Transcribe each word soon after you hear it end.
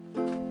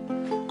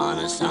On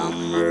a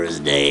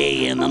summer's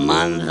day in the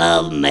month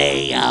of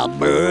May, a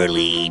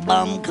burly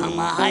bum come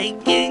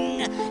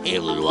a-hiking. He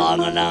was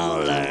walking down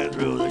the land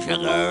through the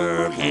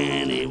sugar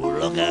cane. He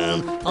was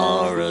looking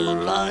for his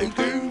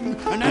liking.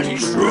 And as he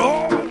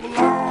strolled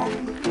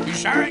along, he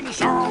sang a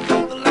song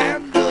of the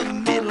land of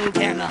middle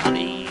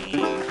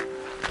Tennessee.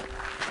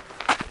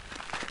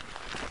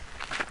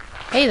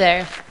 Hey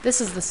there,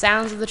 this is the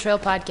Sounds of the Trail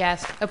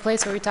podcast, a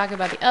place where we talk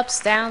about the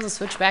ups, downs, and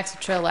switchbacks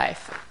of trail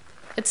life.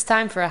 It's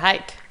time for a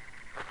hike.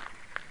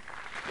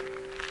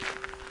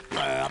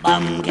 Where a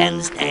bum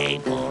can stay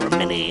for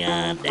many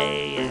a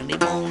day, and he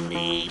won't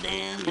need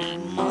any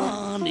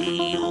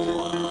money.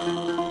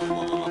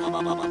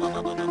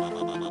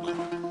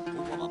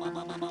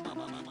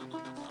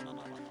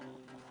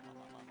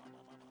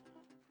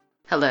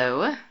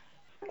 Hello.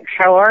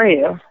 How are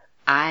you?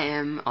 I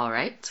am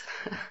alright.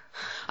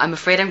 I'm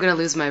afraid I'm going to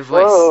lose my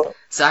voice,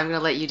 so I'm going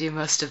to let you do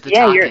most of the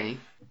talking.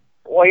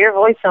 Your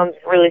voice sounds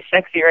really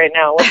sexy right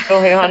now. What's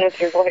going on with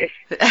your voice?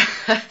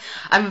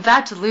 I'm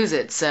about to lose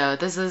it, so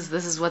this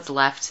is what's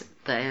left at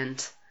the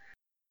end.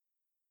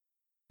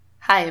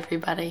 Hi,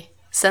 everybody.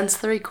 Since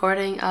the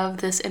recording of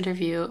this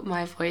interview,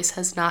 my voice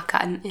has not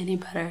gotten any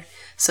better,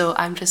 so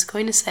I'm just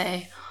going to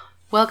say,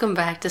 welcome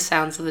back to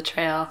Sounds of the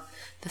Trail.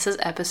 This is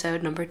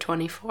episode number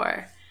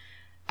 24.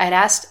 I'd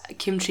asked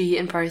Kimchi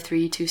in part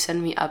 3 to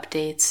send me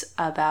updates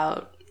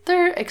about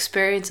their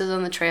experiences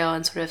on the trail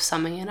and sort of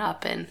summing it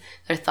up and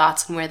their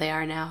thoughts on where they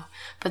are now.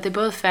 But they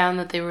both found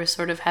that they were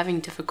sort of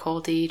having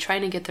difficulty trying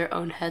to get their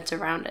own heads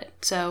around it.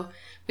 So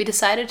we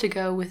decided to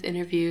go with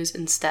interviews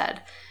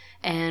instead.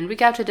 And we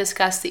got to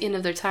discuss the end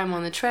of their time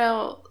on the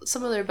trail,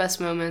 some of their best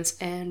moments,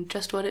 and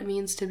just what it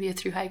means to be a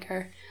thru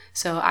hiker.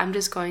 So I'm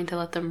just going to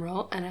let them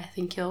roll, and I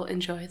think you'll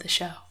enjoy the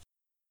show.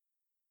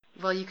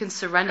 Well, you can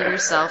surrender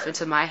yourself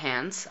into my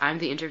hands. I'm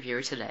the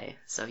interviewer today,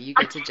 so you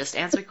get to just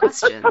answer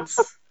questions.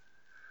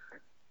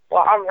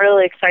 Well, I'm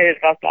really excited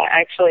about that,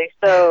 actually.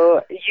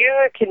 So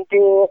you can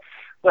do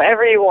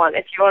whatever you want.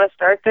 If you want to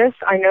start this,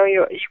 I know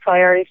you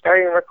probably already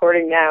started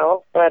recording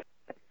now, but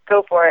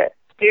go for it.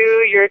 Do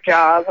your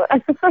job.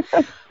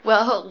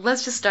 Well,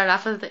 let's just start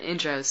off with the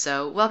intro.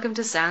 So, welcome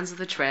to Sounds of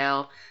the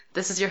Trail.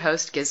 This is your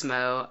host,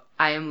 Gizmo.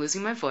 I am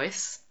losing my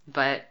voice,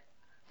 but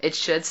it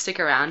should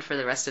stick around for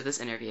the rest of this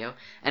interview.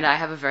 And I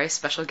have a very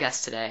special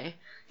guest today.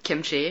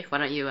 Kimchi, why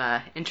don't you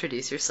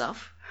introduce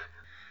yourself?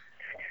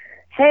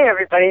 Hey,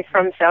 everybody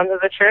from Sounds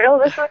of the Trail.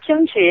 This is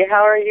Kimchi.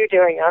 How are you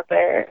doing out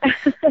there?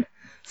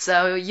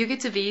 So you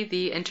get to be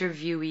the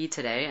interviewee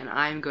today, and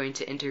I'm going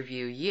to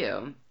interview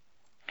you.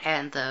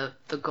 And the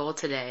goal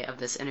today of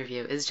this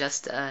interview is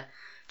just to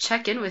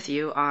check in with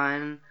you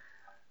on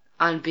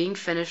being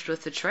finished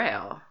with the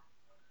trail.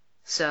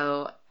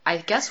 So I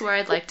guess where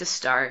I'd like to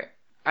start,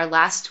 our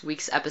last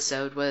week's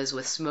episode was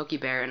with Smokey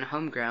Bear and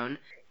Homegrown.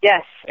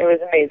 Yes, it was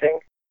amazing.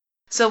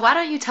 So why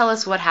don't you tell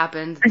us what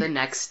happened the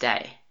next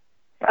day?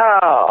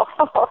 Oh.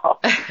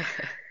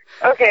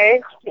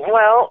 Okay.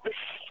 Well,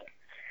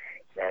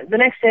 the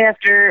next day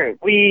after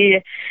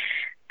we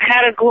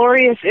had a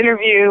glorious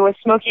interview with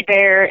Smokey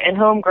Bear and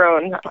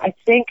Homegrown, I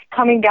think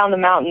coming down the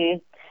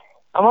mountain,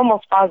 I'm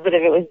almost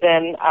positive it was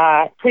then,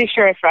 pretty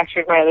sure I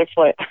fractured my other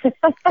foot.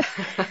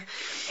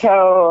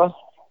 So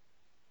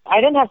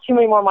I didn't have too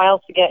many more miles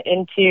to get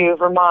into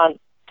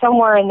Vermont.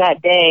 Somewhere in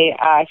that day,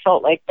 I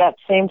felt like that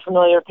same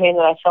familiar pain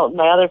that I felt in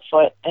my other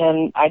foot,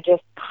 and I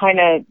just kind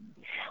of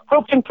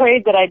hoped and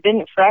prayed that I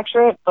didn't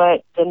fracture it,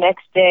 but the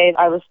next day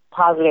I was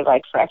positive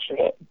I'd fractured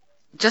it.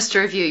 Just to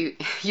review,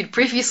 you'd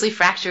previously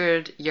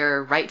fractured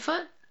your right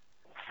foot?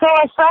 So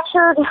I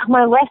fractured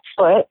my left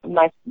foot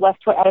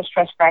had a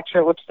stress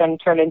fracture, which then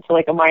turned into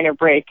like a minor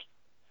break.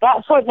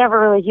 That foot never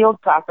really healed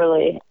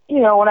properly. You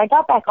know, when I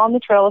got back on the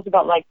trail, it was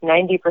about like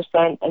 90%,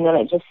 and then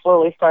it just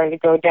slowly started to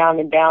go down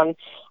and down.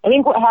 I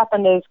think what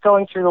happened is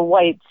going through the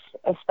whites,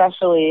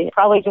 especially,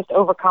 probably just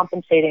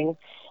overcompensating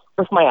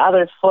with my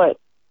other foot.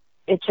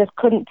 It just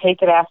couldn't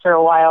take it after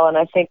a while, and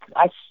I think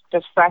I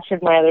just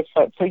fractured my other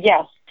foot. So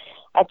yes,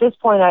 at this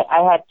point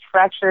I had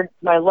fractured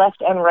my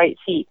left and right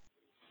feet,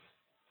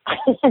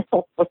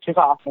 which is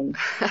awesome.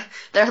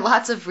 There are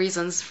lots of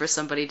reasons for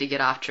somebody to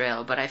get off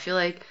trail, but I feel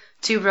like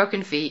 2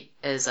 broken feet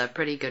is a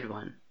pretty good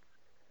one.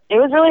 It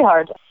was really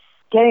hard.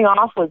 Getting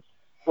off was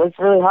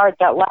really hard.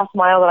 That last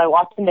mile that I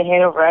walked into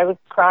Hanover, I was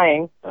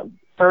crying,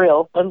 for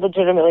real. I was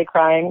legitimately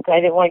crying.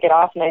 I didn't want to get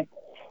off, and I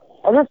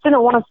just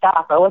didn't want to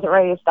stop. I wasn't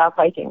ready to stop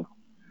hiking.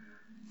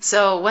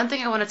 So one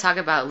thing I want to talk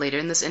about later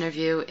in this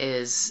interview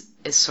is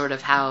sort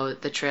of how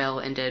the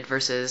trail ended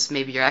versus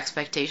maybe your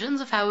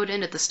expectations of how it would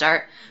end at the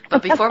start.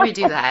 But before we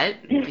do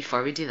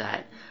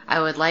that,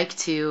 I would like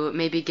to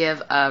maybe give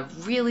a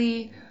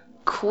really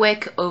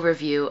quick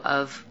overview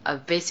of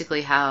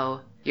basically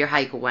how your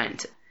hike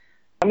went.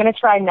 I'm going to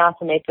try not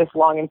to make this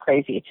long and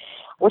crazy,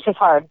 which is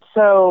hard.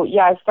 So,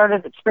 yeah, I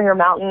started at Springer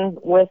Mountain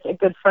with a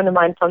good friend of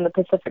mine from the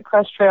Pacific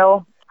Crest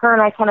Trail. Her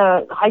and I kind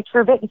of hiked for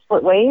a bit and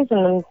split ways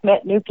and then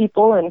met new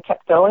people and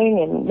kept going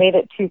and made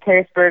it to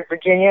Perrysburg,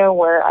 Virginia,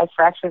 where I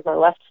fractured my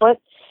left foot.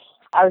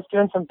 I was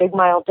doing some big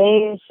mile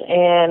days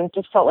and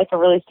just felt like a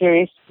really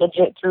serious,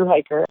 legit thru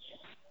hiker.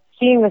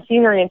 Seeing the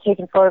scenery and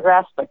taking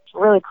photographs, but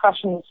really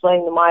crushing and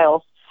slaying the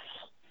miles.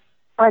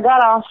 When I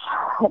got off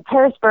at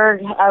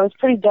Pearisburg, I was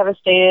pretty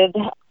devastated,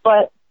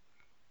 but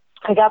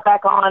I got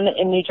back on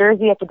in New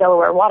Jersey at the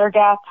Delaware Water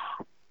Gap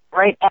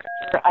right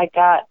after I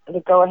got the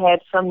go-ahead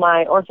from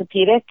my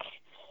orthopedic,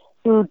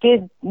 who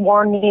did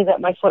warn me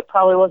that my foot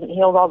probably wasn't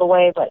healed all the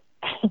way, but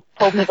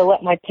told me to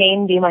let my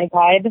pain be my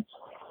guide.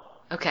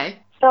 Okay.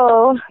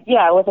 So,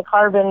 yeah, with a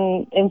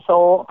carbon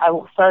insole, I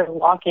started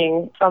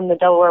walking from the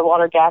Delaware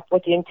Water Gap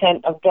with the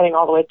intent of getting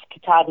all the way to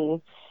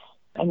Katahdin.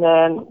 And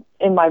then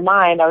in my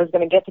mind, I was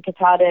going to get to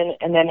Katahdin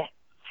and then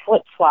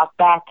flip-flop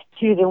back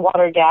to the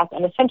Water Gap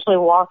and essentially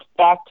walk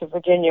back to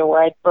Virginia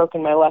where I'd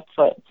broken my left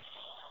foot.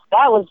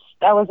 That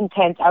was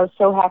intense. I was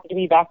so happy to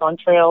be back on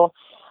trail.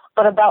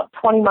 But about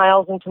 20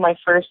 miles into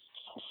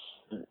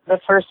the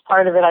first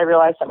part of it, I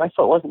realized that my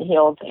foot wasn't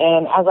healed.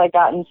 And as I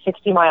got in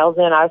 60 miles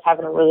in, I was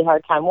having a really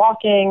hard time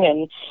walking,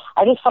 and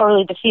I just felt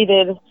really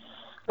defeated,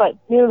 but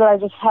knew that I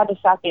just had to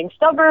stop being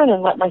stubborn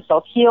and let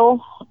myself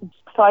heal.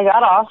 So I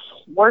got off,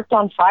 worked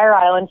on Fire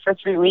Island for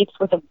 3 weeks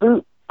with a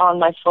boot on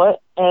my foot,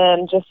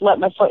 and just let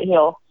my foot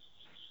heal.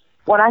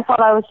 When I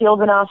thought I was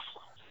healed enough,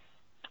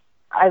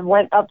 I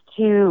went up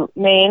to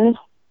Maine,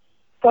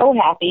 so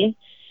happy,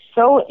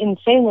 so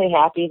insanely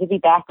happy to be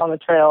back on the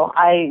trail.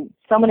 I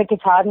summited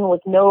Katahdin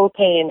with no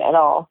pain at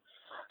all.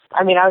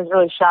 I mean, I was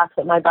really shocked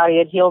that my body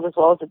had healed as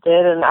well as it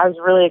did, and I was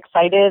really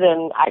excited,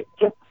 and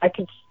I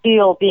could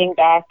feel being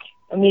back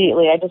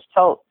immediately. I just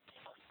felt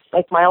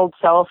like my old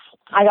self.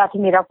 I got to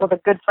meet up with a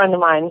good friend of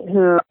mine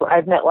who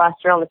I'd met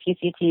last year on the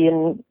PCT,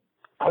 and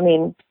I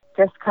mean,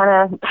 just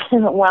kind of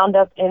wound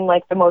up in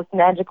like the most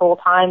magical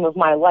time of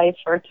my life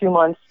for 2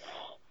 months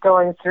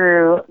going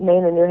through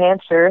Maine and New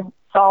Hampshire.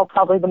 Saw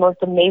probably the most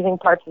amazing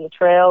parts of the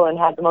trail and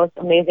had the most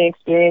amazing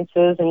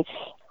experiences, and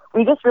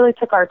we just really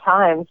took our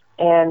time.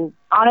 And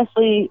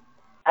honestly,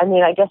 I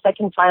mean, I guess I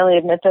can finally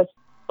admit this,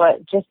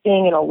 but just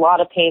being in a lot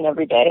of pain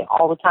every day,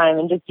 all the time,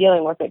 and just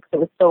dealing with it, because it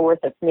was so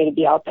worth it for me to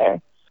be out there.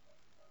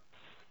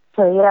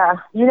 So yeah,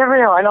 you never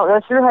know. I know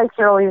the thru hikes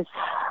are always,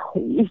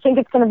 you think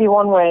it's going to be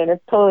one way, and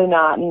it's totally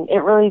not. And it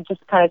really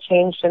just kind of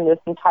changed in this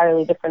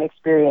entirely different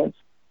experience.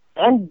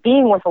 And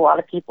being with a lot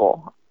of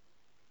people.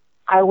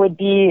 I would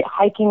be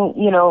hiking,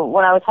 you know,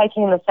 when I was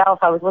hiking in the south,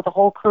 I was with a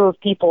whole crew of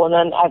people, and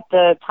then at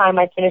the time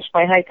I finished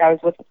my hike, I was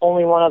with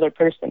only one other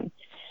person.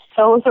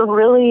 So it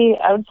was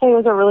I would say it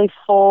was a really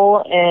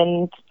full,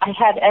 and I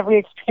had every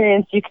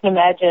experience you can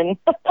imagine.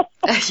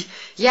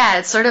 Yeah,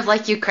 it's sort of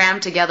like you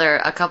crammed together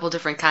a couple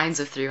different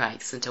kinds of thru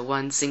hikes into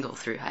one single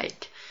thru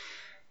hike.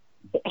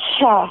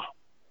 Yeah,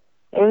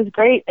 it was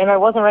great, and I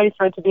wasn't ready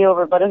for it to be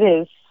over, but it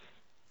is.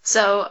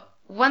 So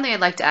one thing I'd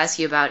like to ask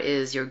you about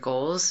is your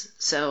goals.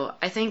 So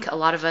I think a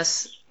lot of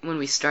us, when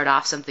we start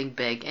off something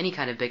big, any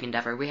kind of big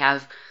endeavor, we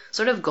have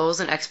sort of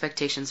goals and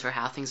expectations for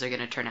how things are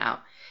going to turn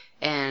out.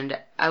 And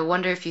I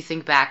wonder if you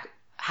think back,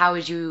 how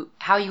you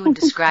would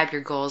describe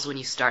your goals when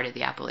you started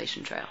the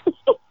Appalachian Trail.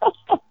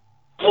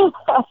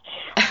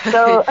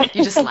 So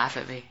you just laugh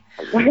at me.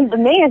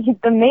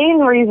 The main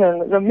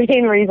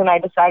reason I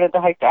decided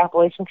to hike the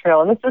Appalachian Trail,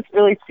 and this is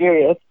really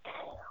serious,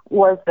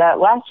 was that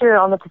last year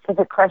on the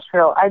Pacific Crest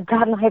Trail, I'd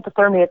gotten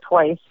hypothermia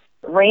twice.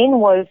 Rain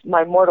was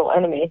my mortal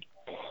enemy.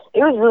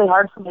 It was really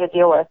hard for me to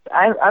deal with.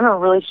 I'm a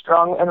really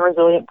strong and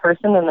resilient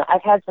person, and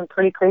I've had some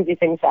pretty crazy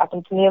things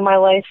happen to me in my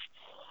life.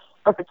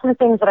 But the two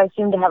things that I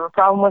seem to have a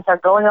problem with are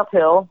going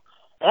uphill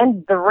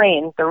and the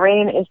rain. The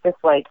rain is just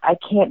like, I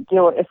can't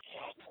deal with it.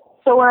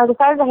 So when I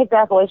decided to hike the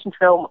Appalachian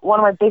Trail, one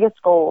of my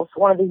biggest goals,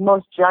 one of the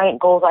most giant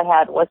goals I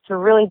had, was to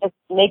really just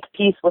make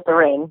peace with the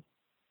rain.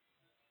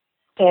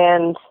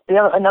 And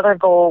another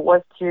goal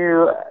was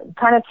to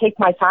kind of take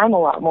my time a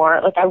lot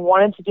more. Like, I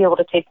wanted to be able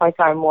to take my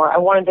time more. I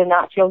wanted to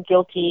not feel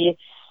guilty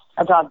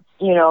about,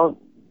 you know,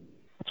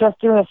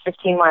 just doing a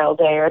 15-mile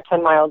day or a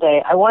 10-mile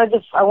day. I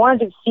wanted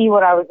to see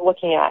what I was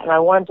looking at, and I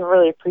wanted to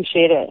really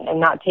appreciate it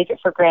and not take it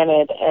for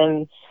granted.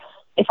 And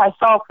if I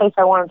saw a place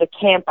I wanted to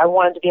camp, I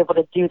wanted to be able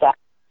to do that.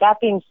 That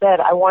being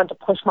said, I wanted to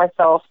push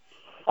myself,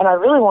 and I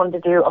really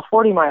wanted to do a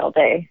 40-mile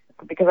day,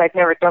 because I'd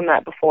never done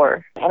that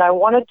before. And I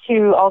wanted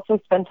to also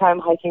spend time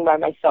hiking by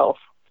myself.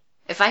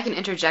 If I can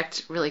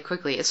interject really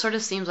quickly, it sort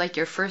of seems like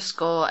your first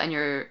goal and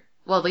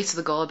at least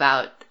the goal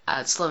about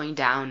slowing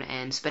down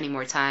and spending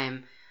more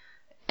time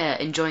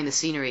enjoying the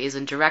scenery is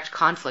in direct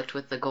conflict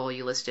with the goal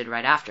you listed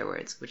right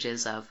afterwards, which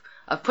is of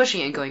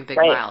pushing and going big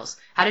miles.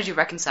 How did you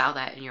reconcile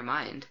that in your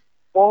mind?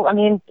 Well, I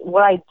mean,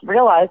 what I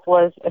realized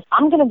was, if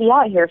I'm going to be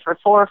out here for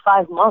 4 or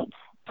 5 months,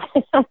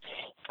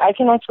 I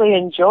can actually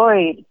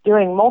enjoy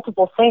doing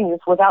multiple things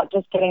without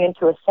just getting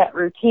into a set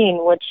routine,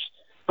 which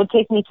would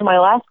take me to my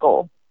last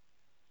goal.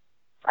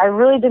 I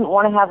really didn't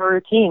want to have a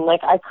routine.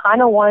 Like, I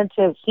kind of wanted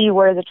to see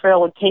where the trail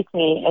would take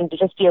me and to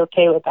just be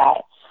okay with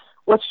that,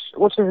 which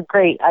is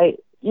great. I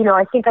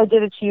think I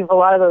did achieve a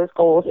lot of those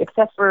goals,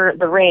 except for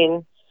the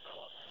rain.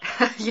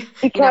 You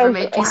never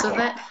made peace with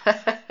it?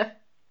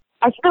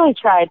 I really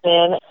tried,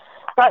 man.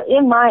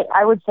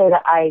 I would say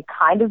that I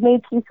kind of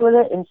made peace with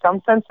it in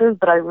some senses,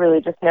 but I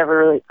really just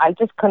I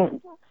just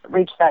couldn't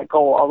reach that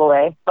goal all the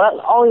way. But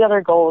all the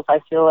other goals, I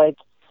feel like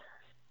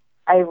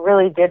I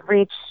really did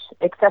reach,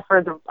 except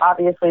for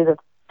obviously the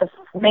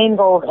main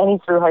goal of any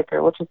thru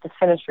hiker, which is to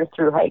finish your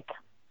thru hike.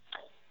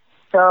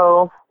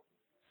 So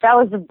that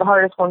was the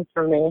hardest one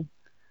for me.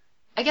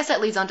 I guess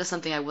that leads on to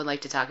something I would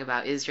like to talk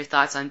about, is your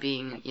thoughts on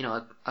being,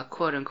 a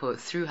quote-unquote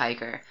thru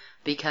hiker,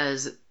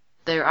 because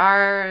there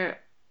are,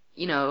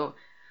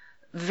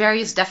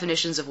 various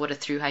definitions of what a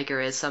thru hiker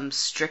is, some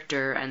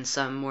stricter and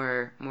some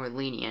more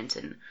lenient.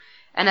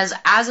 And as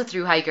a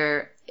thru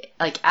hiker,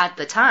 like at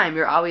the time,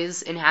 you're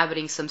always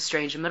inhabiting some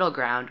strange middle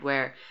ground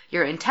where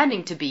you're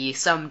intending to be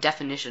some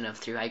definition of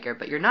thru hiker,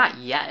 but you're not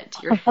yet.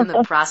 You're in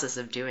the process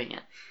of doing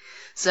it.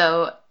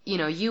 So,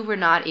 you were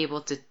not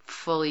able to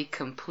fully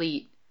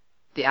complete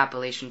the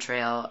Appalachian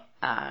Trail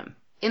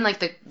in like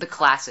the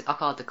classic, I'll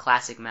call it the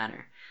classic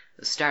manner,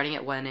 starting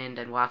at one end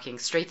and walking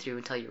straight through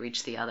until you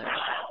reach the other.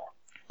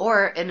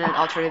 Or in an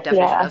alternative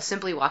definition of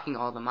simply walking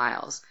all the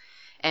miles.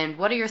 And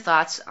what are your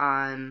thoughts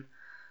on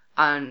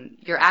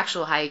your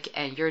actual hike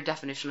and your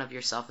definition of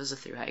yourself as a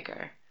thru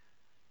hiker?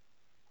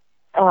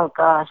 Oh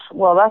gosh,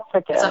 well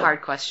it's a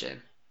hard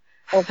question.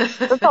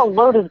 It's a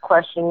loaded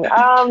question.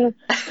 I'm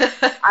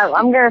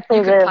going to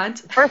say this. Punt.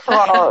 First of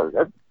all,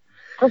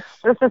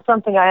 this is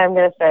something I am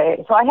going to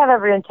say. So I have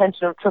every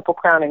intention of triple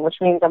crowning, which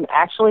means I'm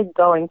actually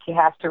going to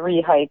have to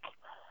re-hike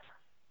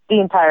the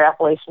entire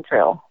Appalachian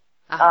Trail.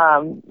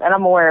 Uh-huh. And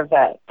I'm aware of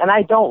that. And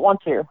I don't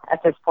want to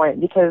at this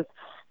point, because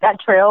that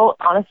trail,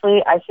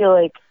 honestly, I feel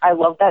like I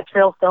love that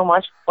trail so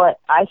much, but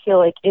I feel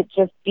like it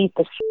just beat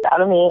the shit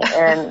out of me.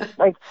 And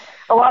like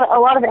a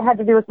lot of it had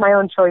to do with my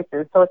own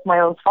choices. So it's my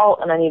own fault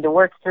and I need to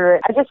work through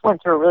it. I just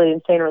went through a really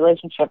insane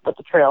relationship with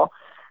the trail.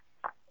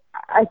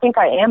 I think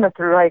I am a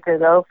thru hiker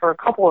though, for a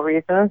couple of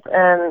reasons.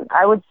 And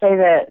I would say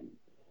that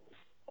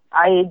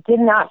I did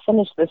not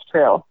finish this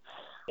trail.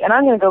 And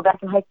I'm going to go back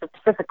and hike the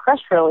Pacific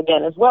Crest Trail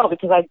again as well,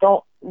 because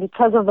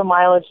because of the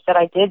mileage that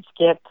I did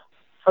skip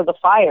for the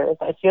fires.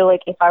 I feel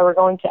like if I were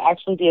going to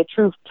actually be a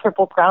true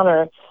triple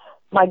crowner,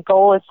 my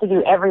goal is to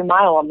do every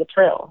mile on the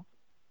trail,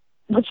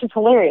 which is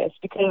hilarious,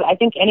 because I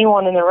think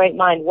anyone in their right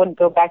mind wouldn't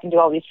go back and do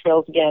all these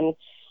trails again.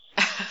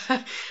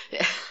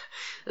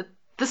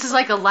 This is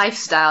like a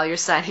lifestyle you're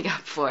signing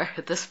up for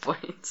at this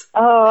point.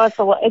 Oh,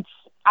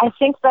 I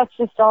think that's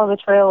just all the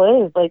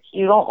trail is. Like,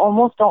 you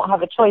almost don't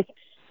have a choice.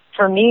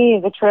 For me,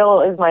 the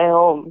trail is my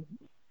home.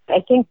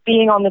 I think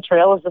being on the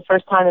trail is the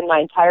first time in my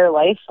entire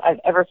life I've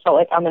ever felt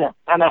like I'm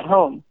at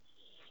home.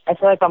 I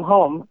feel like I'm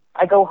home.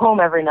 I go home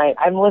every night.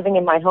 I'm living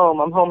in my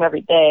home. I'm home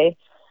every day.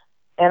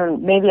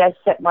 And maybe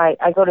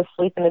I go to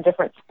sleep in a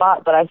different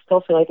spot, but I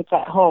still feel like it's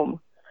at home.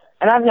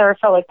 And I've never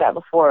felt like that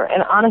before.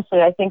 And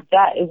honestly, I think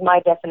that is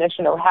my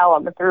definition of how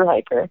I'm a thru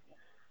hiker,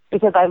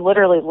 because I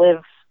literally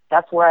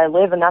that's where I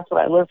live and that's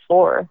what I live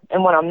for.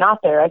 And when I'm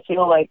not there, I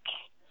feel like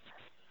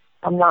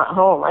I'm not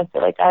home. I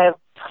feel like I have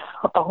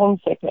a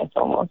homesickness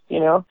almost,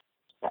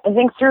 I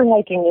think thru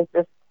hiking is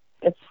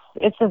just,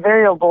 it's a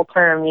variable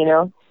term,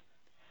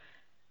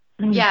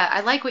 Yeah,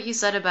 I like what you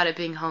said about it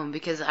being home,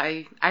 because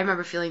I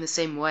remember feeling the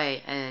same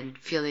way and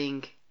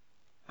feeling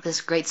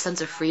this great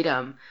sense of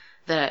freedom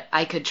that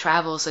I could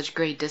travel such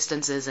great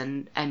distances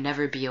and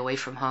never be away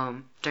from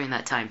home during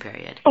that time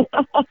period.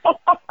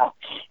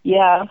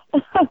 Yeah.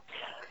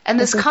 And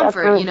this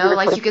comfort, really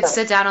like you could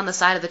sit down on the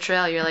side of the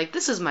trail, you're like,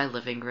 this is my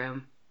living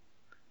room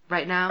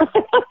right now.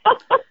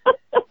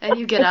 And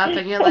you get up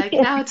and you're like,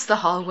 now it's the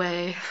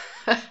hallway.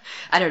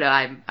 I don't know,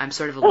 I'm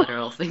sort of a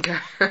literal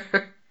thinker.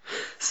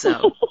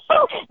 So.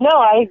 No,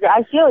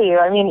 I feel you.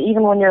 I mean,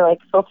 even when you're like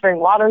filtering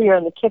water, you're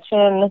in the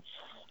kitchen,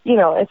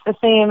 it's the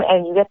same,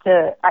 and you get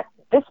to,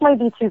 this might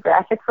be too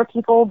graphic for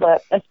people,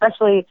 but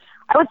especially,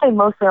 I would say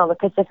mostly on the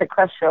Pacific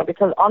Crest Trail,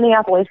 because on the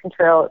Appalachian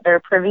Trail, there are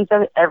privies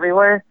of it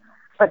everywhere.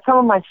 But some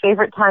of my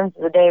favorite times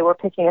of the day were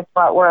picking a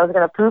spot where I was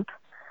going to poop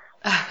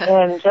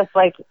and just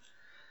like,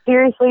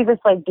 seriously,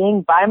 just like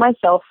being by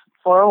myself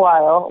for a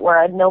while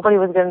where nobody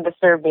was going to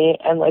disturb me,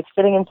 and like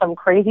sitting in some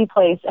crazy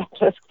place and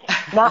just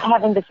not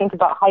having to think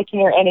about hiking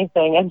or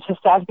anything, and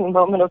just having a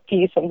moment of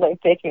peace and like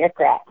taking a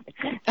crap.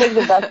 It's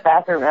the best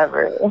bathroom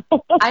ever.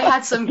 I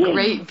had some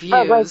great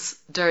views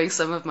during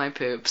some of my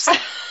poops.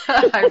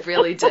 I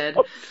really did.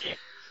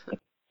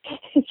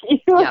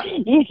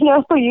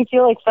 You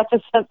feel like such a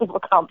sense of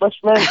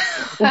accomplishment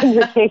when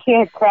you're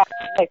taking a crap,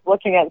 like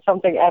looking at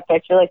something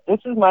epic. You're like, this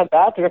is my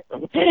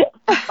bathroom.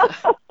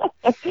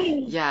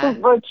 Yeah.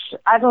 Which,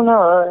 I don't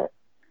know,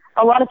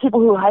 a lot of people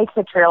who hike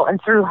the trail, and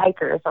thru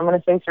hikers, I'm going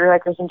to say thru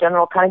hikers in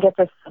general, kind of get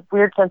this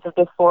weird sense of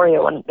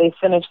dysphoria when they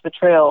finish the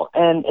trail,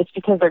 and it's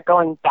because they're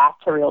going back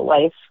to real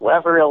life,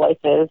 whatever real life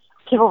is.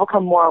 People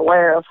become more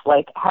aware of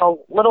like how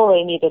little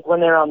they needed when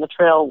they're on the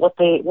trail, what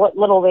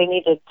little they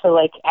needed to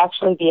like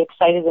actually be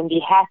excited and be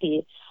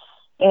happy.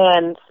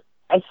 And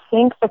I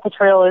think that the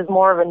trail is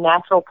more of a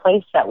natural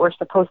place that we're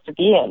supposed to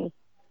be in.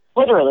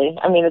 Literally.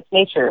 I mean, it's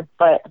nature,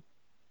 but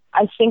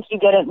I think you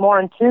get it more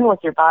in tune with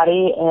your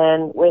body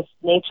and with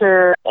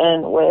nature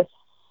and with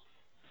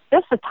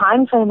just the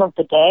time frame of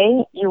the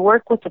day. You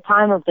work with the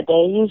time of the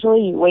day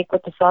usually. You wake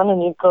with the sun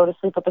and you go to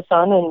sleep with the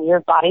sun, and your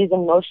body's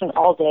in motion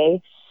all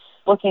day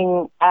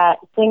looking at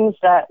things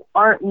that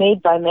aren't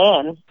made by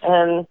man.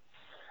 And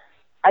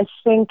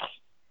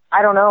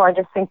I don't know, I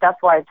just think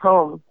that's why it's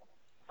home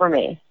for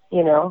me,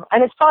 you know.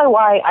 And it's probably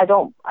why I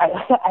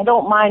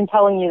don't mind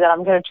telling you that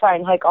I'm going to try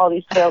and hike all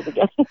these trails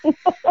again.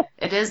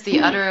 It is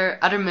the utter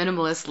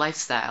minimalist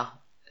lifestyle.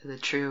 A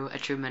true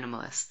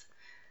minimalist.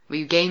 Well,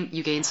 you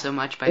gain so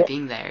much by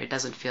being there. It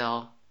doesn't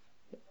feel,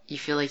 you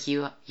feel like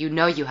you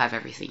know you have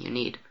everything you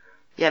need.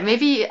 Yeah,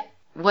 maybe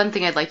one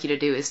thing I'd like you to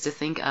do is to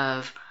think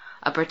of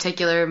a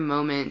particular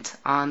moment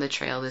on the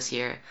trail this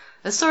year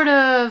that sort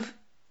of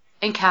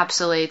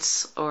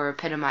encapsulates or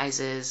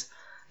epitomizes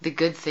the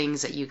good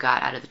things that you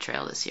got out of the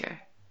trail this year.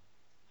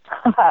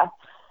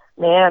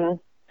 Man,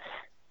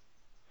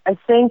 I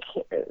think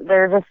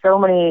there are just so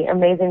many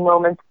amazing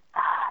moments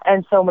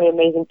and so many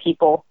amazing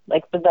people,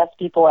 like the best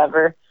people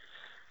ever.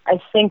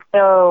 I think,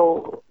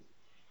 though,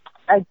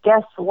 I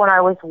guess when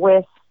I was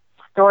with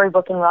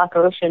Storybook and Rock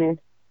Ocean,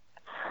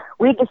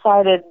 we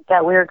decided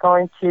that we were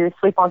going to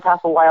sleep on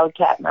top of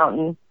Wildcat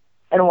Mountain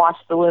and watch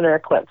the lunar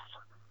eclipse.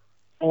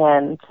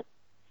 And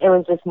it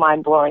was just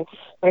mind-blowing.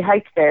 We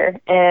hiked there,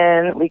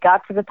 and we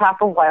got to the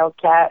top of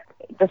Wildcat.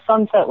 The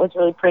sunset was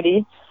really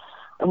pretty,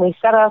 and we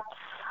set up,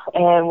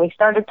 and we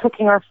started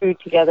cooking our food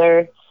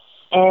together,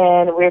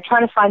 and we were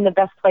trying to find the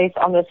best place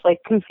on this,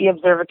 like, goofy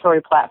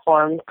observatory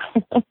platform.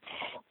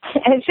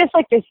 And it's just,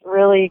 like, this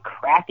really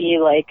crappy,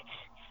 like,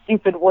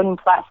 stupid wooden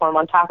platform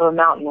on top of a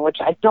mountain, which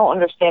I don't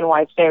understand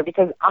why it's there,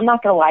 because I'm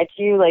not going to lie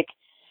to you, like,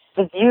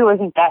 the view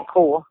isn't that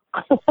cool.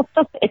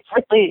 It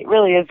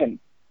really isn't.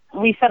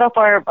 We set up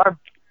our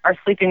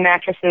sleeping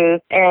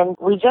mattresses, and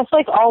we just,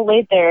 like, all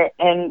laid there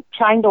and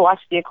trying to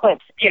watch the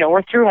eclipse. You know,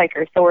 we're through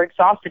hikers, so we're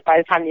exhausted by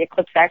the time the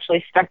eclipse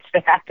actually starts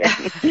to happen.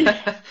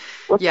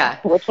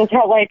 Which was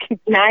at, like,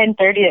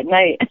 9:30 at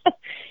night.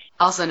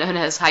 Also known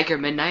as Hiker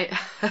Midnight.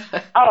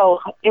 Oh,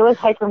 it was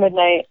Hiker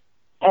Midnight.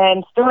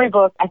 And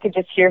Storybook, I could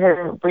just hear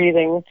her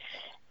breathing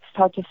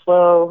start to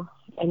slow,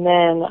 and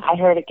then I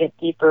heard it get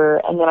deeper,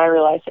 and then I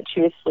realized that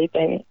she was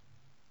sleeping.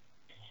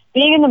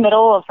 Being in the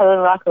middle of Southern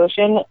Rock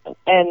Ocean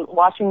and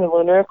watching the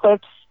lunar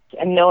eclipse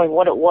and knowing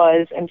what it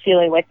was and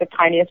feeling like the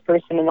tiniest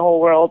person in the whole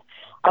world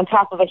on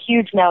top of a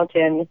huge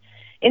mountain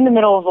in the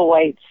middle of the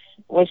whites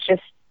was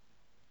just,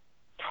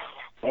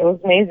 it was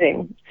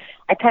amazing.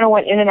 I kind of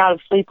went in and out of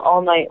sleep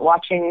all night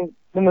watching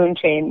the moon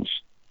change.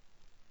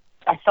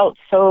 I felt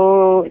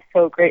so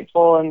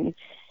grateful, and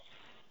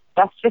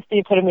that's just the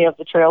epitome of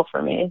the trail for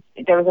me.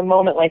 There was a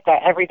moment like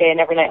that every day and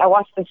every night. I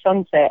watched the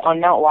sunset on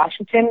Mount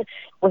Washington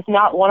with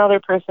not one other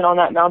person on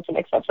that mountain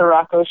except for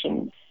Rock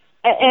Ocean.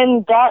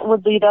 And that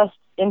would lead us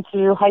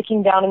into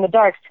hiking down in the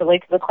dark to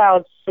Lake of the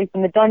Clouds, sleep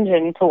in the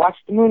dungeon, to watch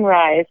the moon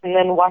rise, and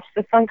then watch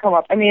the sun come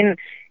up. I mean,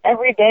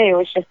 every day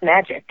was just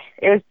magic.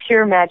 It was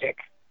pure magic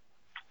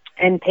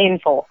and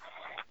painful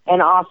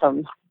and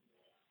awesome.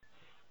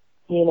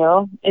 You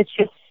know, it's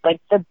just like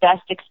the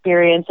best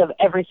experience of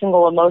every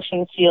single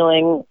emotion,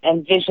 feeling,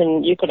 and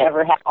vision you could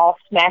ever have, all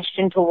smashed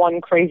into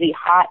one crazy,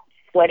 hot,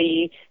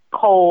 sweaty,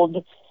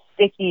 cold,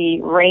 sticky,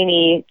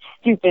 rainy,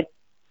 stupid,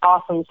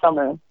 awesome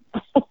summer.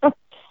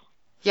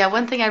 Yeah,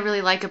 one thing I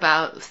really like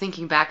about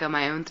thinking back on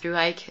my own thru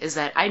hike is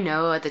that I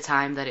know at the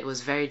time that it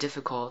was very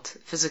difficult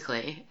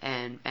physically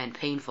and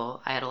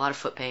painful. I had a lot of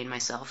foot pain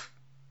myself.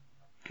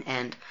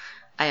 And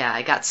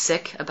I got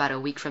sick about a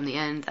week from the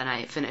end, and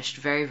I finished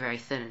very, very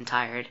thin and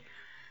tired.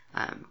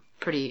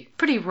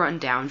 Pretty run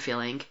down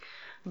feeling.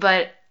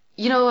 But,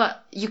 you know,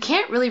 you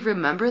can't really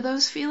remember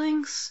those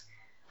feelings.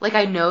 Like,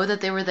 I know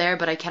that they were there,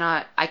 but I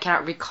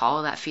cannot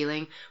recall that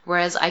feeling.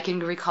 Whereas I can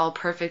recall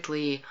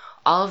perfectly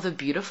all of the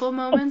beautiful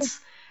moments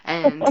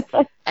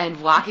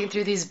and walking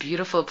through these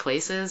beautiful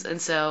places.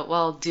 And so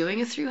while doing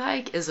a thru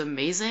hike is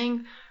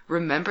amazing,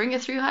 remembering a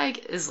thru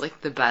hike is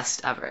like the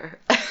best ever.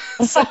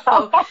 So,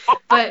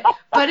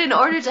 but in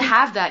order to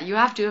have that, you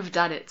have to have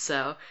done it.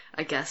 So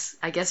I guess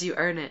you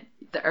earn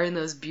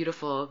those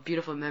beautiful,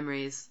 beautiful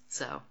memories.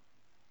 So.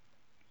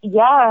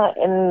 Yeah,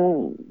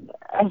 and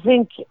I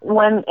think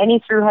when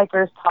any thru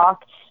hikers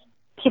talk,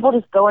 people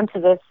just go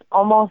into this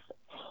almost,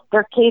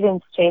 their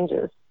cadence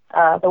changes.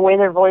 The way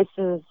their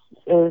voices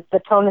is, the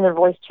tone in their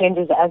voice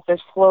changes as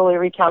they're slowly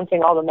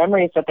recounting all the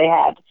memories that they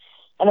had.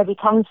 And it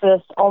becomes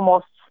this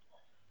almost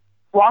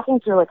walking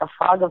through like a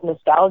fog of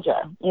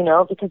nostalgia, you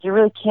know, because you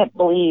really can't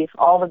believe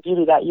all the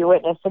beauty that you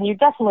witnessed. And you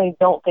definitely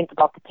don't think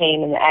about the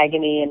pain and the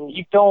agony, and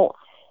you don't,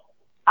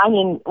 I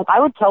mean, I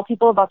would tell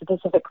people about the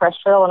Pacific Crest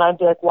Trail, and I'd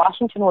be like,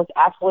 Washington was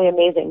absolutely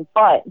amazing,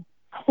 but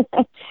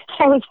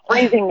I was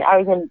freezing. I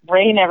was in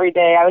rain every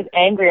day. I was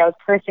angry. I was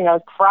cursing. I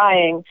was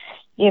crying.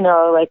 You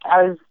know, like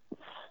I was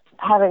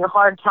having a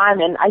hard time.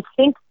 And I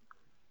think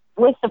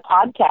with the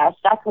podcast,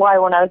 that's why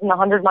when I was in the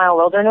 100-mile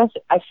wilderness,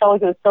 I felt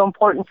like it was so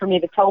important for me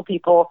to tell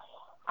people,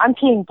 I'm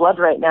peeing blood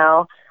right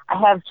now. I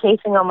have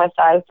chafing on my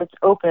thighs that's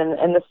open,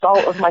 and the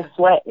salt of my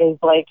sweat is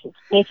like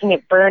making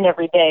it burn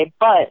every day.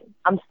 But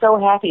I'm so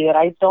happy that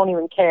I don't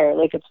even care.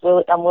 Like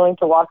I'm willing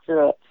to walk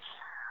through it.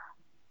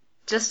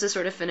 just to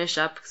sort of finish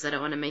up, because I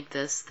don't want to make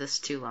this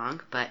too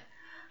long, but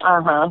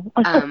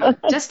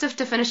just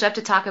to finish up,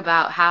 to talk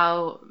about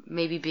how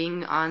maybe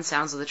being on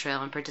Sounds of the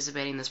Trail and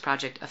participating in this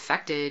project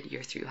affected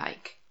your through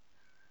hike.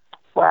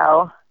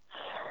 Well,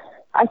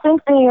 I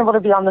think being able to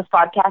be on this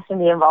podcast and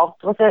be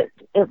involved with it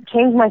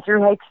changed my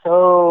through hike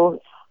so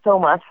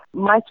much.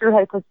 My through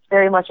hike was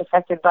very much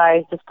affected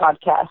by this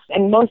podcast,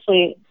 and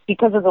mostly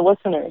because of the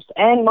listeners,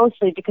 and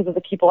mostly because of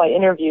the people I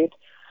interviewed.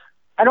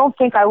 I don't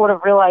think I would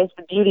have realized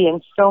the beauty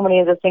in so many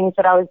of the things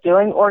that I was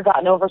doing or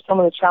gotten over some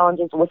of the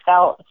challenges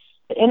without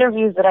the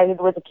interviews that I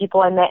did with the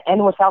people I met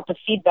and without the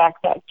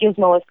feedback that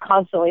Gizmo is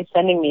constantly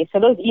sending me. So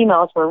those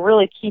emails were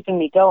really keeping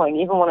me going,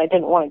 even when I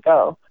didn't want to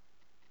go.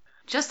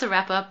 Just to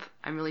wrap up,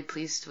 I'm really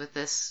pleased with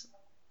this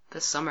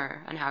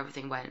summer and how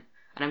everything went,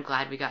 and I'm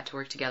glad we got to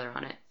work together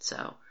on it.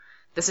 So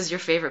this is your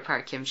favorite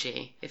part,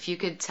 Kimchi. If you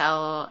could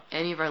tell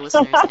any of our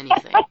listeners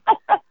anything,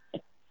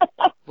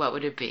 what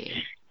would it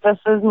be? This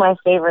is my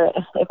favorite.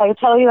 If I could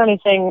tell you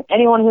anything,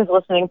 anyone who's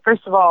listening,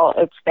 first of all,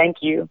 it's thank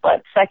you.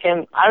 But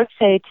second, I would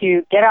say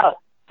to get out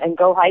and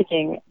go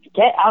hiking.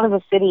 Get out of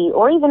the city,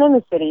 or even in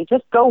the city.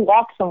 Just go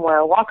walk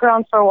somewhere. Walk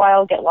around for a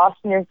while, get lost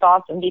in your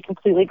thoughts, and be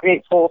completely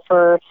grateful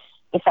for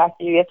the fact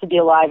that you get to be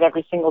alive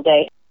every single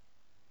day.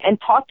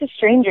 And talk to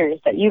strangers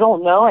that you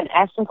don't know and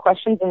ask them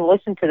questions and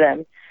listen to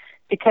them.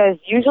 Because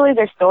usually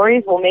their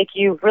stories will make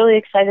you really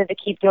excited to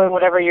keep doing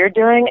whatever you're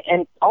doing,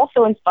 and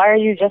also inspire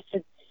you just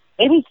to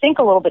maybe think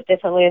a little bit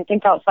differently and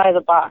think outside of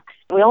the box.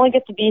 We only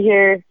get to be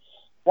here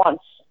once,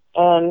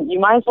 and you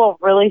might as well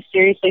really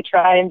seriously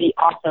try and be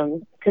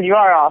awesome, because you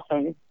are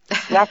awesome.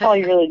 That's all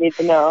you really need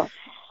to know.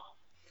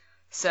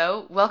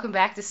 So, welcome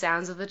back to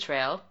Sounds of the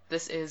Trail.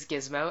 This is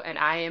Gizmo, and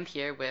I am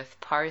here with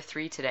Par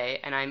 3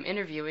 today, and I'm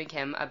interviewing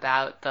him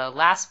about the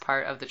last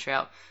part of the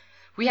trail.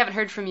 We haven't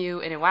heard from you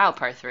in a while,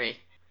 Par 3.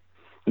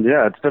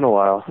 Yeah, it's been a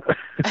while.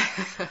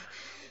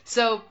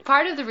 So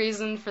part of the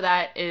reason for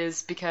that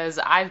is because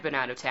I've been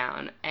out of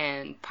town,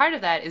 and part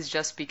of that is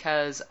just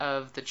because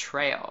of the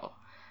trail.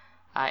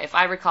 If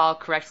I recall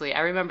correctly,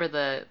 I remember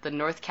the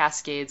North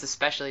Cascades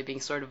especially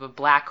being sort of a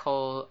black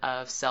hole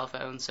of cell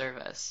phone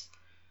service.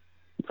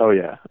 Oh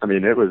yeah, I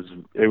mean it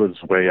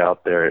was way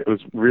out there. It was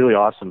really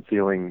awesome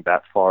feeling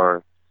that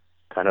far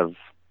kind of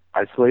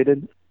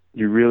isolated.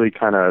 You really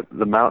kind of,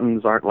 the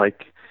mountains aren't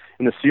like,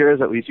 in the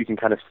Sierras at least you can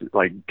kind of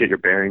like get your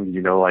bearings,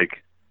 you know,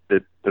 like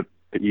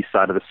the east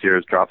side of the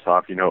Sierras drops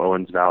off, you know,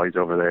 Owens Valley's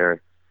over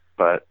there.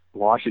 But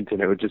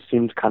Washington, it just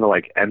seemed kind of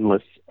like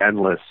endless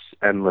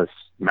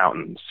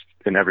mountains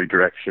in every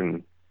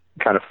direction.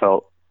 Kind of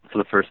felt for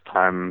the first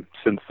time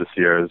since the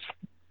Sierras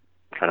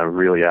kind of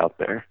really out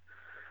there.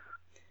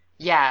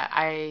 Yeah,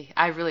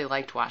 I really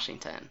liked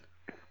Washington.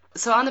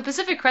 So on the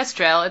Pacific Crest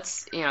Trail,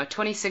 it's,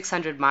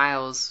 2,600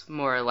 miles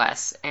more or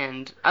less,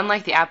 and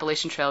unlike the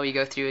Appalachian Trail where you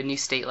go through a new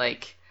state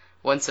like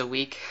once a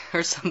week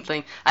or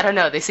something, I don't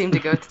know, they seem to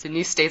go to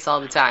new states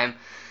all the time.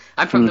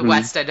 I'm from the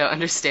West, I don't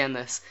understand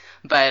this.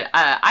 But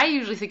I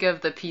usually think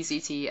of the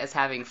PCT as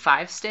having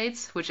 5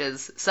 states, which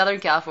is Southern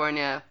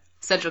California,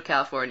 Central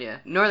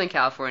California, Northern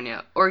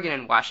California, Oregon,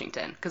 and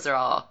Washington, because they're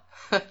all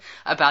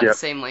about the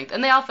same length,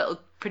 and they all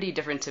felt pretty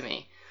different to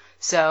me.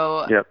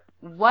 So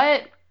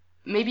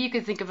maybe you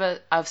could think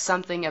of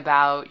something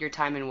about your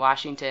time in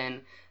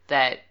Washington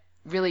that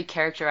really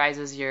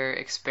characterizes your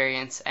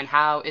experience and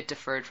how it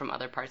differed from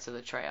other parts of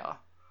the trail.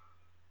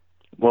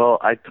 Well,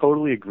 I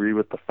totally agree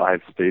with the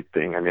 5-state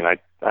thing. I mean, I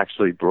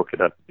actually broke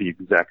it up the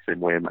exact same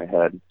way in my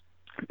head,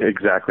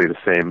 exactly the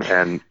same.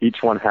 And each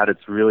one had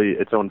its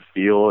own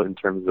feel in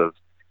terms of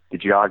the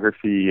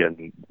geography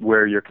and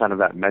where you're kind of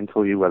at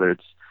mentally, whether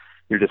it's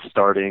you're just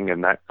starting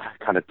and that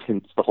kind of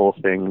tints the whole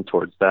thing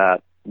towards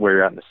that, where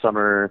you're at in the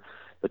summer,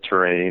 the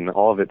terrain,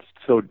 all of it's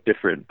so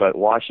different. But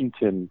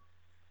Washington,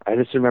 I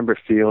just remember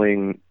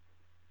feeling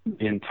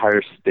the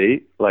entire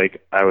state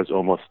like I was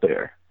almost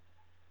there.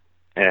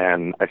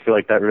 And I feel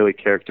like that really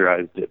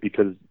characterized it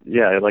because,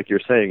 yeah, like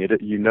you're saying,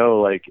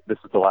 like this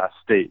is the last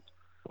state,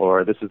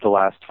 or this is the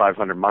last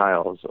 500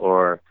 miles,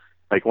 or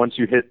like once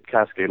you hit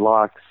Cascade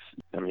Locks,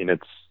 I mean,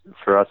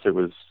 for us it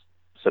was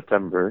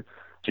September,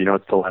 so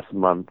it's the last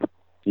month.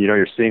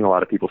 You're seeing a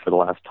lot of people for the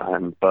last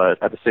time,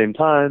 but at the same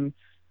time,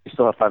 you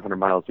still have 500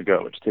 miles to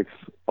go, which takes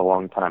a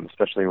long time,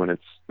 especially when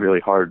it's really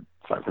hard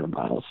 500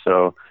 miles.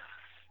 So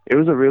it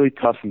was a really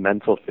tough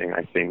mental thing,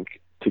 I think,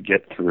 to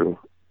get through,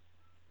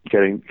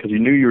 because you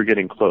knew you were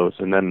getting close,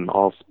 and then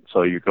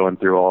also you're going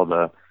through all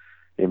the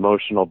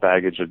emotional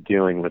baggage of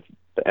dealing with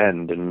the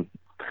end, and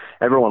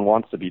everyone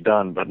wants to be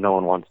done, but no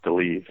one wants to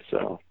leave.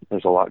 So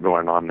there's a lot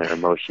going on there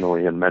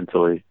emotionally and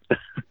mentally.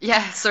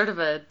 Yeah, sort of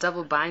a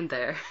double bind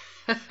there.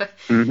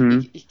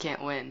 You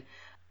can't win.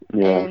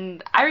 Yeah.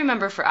 And I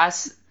remember for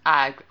us,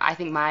 I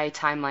think my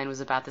timeline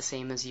was about the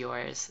same as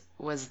yours,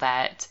 was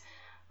that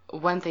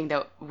one thing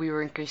that we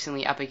were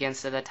increasingly up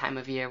against at that time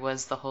of year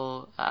was the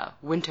whole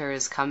winter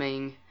is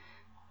coming,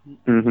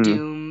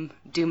 doom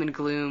and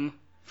gloom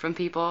from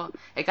people.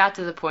 It got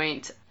to the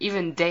point,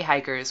 even day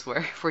hikers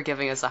were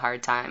giving us a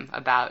hard time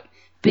about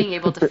being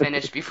able to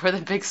finish before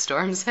the big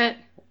storms hit.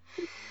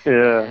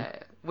 Yeah.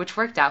 which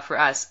worked out for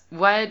us.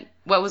 What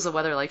was the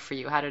weather like for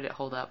you? How did it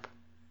hold up?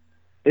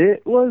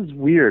 It was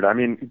weird. I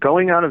mean,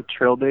 going out of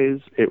trail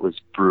days, it was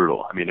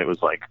brutal. I mean, it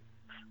was like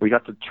we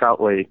got to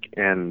Trout Lake,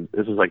 and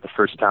this is like the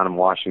first town in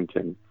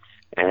Washington,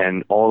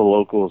 and all the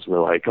locals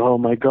were like, "Oh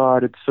my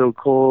God, it's so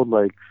cold!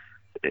 Like,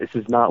 this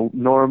is not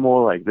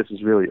normal. Like, this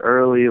is really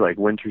early. Like,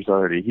 winter's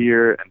already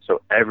here." And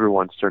so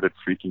everyone started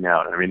freaking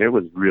out. I mean, it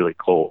was really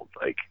cold.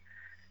 Like,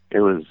 it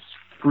was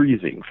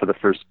freezing for the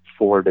first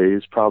 4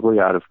 days probably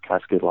out of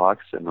Cascade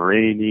Locks, and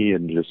rainy,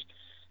 and just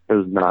it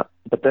was not.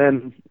 But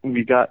then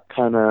we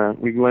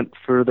went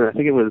further. I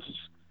think it was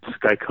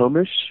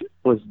Skykomish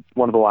was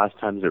one of the last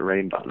times it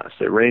rained on us.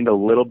 It rained a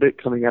little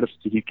bit coming out of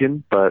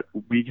Stehekin, but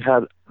we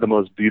had the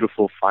most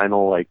beautiful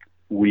final like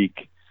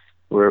week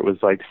where it was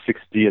like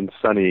 60 and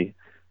sunny.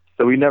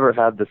 So we never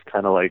had this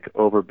kind of like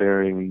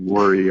overbearing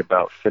worry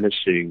about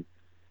finishing,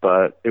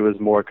 but it was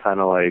more kind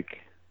of like,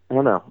 I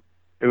don't know.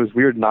 It was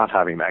weird not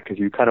having that because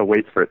you kind of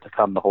wait for it to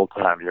come the whole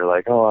time. You're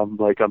like, oh, I'm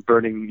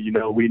burning,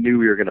 we knew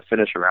we were going to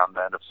finish around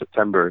the end of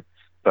September,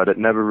 but it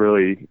never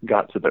really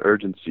got to the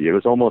urgency. It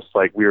was almost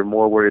like we were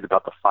more worried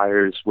about the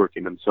fires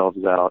working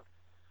themselves out.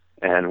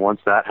 And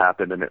once that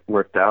happened and it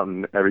worked out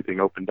and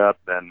everything opened up,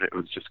 then it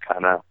was just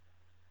kind of,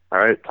 all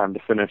right, time to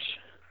finish.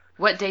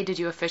 What day did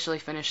you officially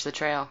finish the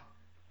trail?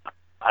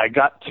 I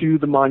got to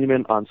the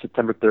monument on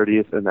September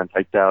 30th and then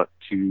hiked out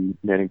to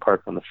Manning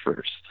Park on the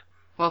 1st.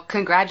 Well,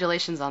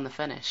 congratulations on the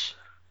finish.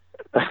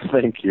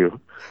 Thank you.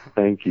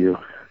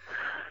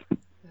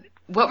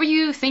 What were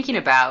you thinking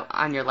about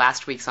on your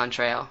last weeks on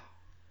trail?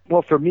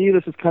 Well, for me,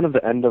 this is kind of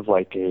the end of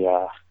like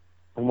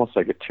almost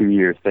like a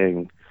 2-year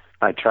thing.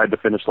 I tried to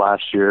finish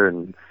last year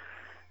and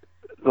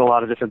a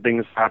lot of different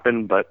things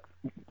happened, but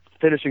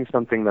finishing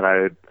something that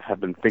I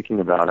have been thinking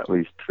about at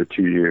least for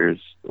 2 years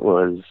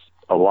was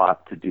a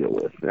lot to deal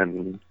with,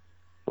 and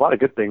a lot of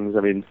good things.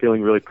 I mean,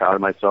 feeling really proud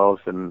of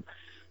myself, and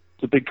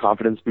it's a big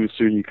confidence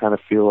booster. You kind of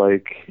feel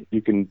like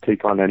you can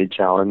take on any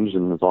challenge,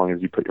 and as long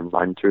as you put your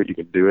mind to it, you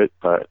can do it.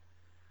 But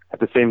at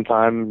the same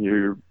time,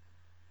 you're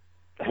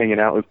hanging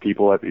out with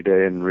people every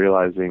day and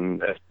realizing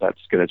that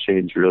that's going to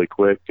change really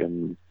quick,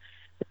 and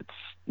it's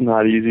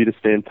not easy to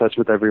stay in touch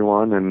with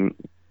everyone, and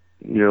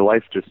your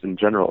life just in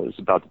general is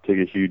about to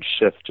take a huge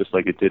shift, just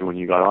like it did when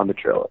you got on the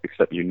trail,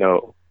 except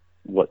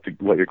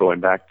what you're going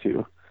back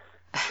to.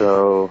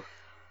 So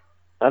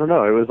I don't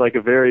know. It was like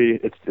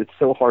it's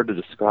so hard to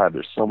describe.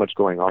 There's so much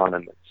going on,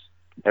 and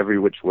it's every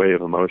which way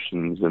of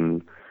emotions.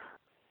 And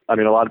I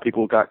mean, a lot of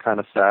people got kind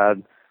of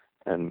sad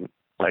and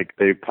like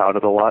they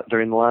pouted a lot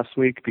during the last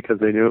week because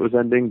they knew it was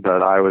ending,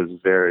 but I was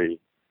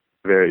very,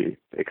 very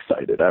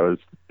excited.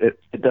 It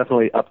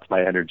definitely upped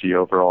my energy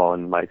overall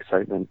and my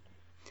excitement.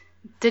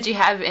 Did you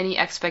have any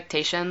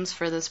expectations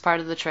for this part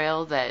of the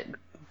trail that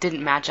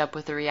didn't match up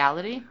with the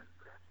reality?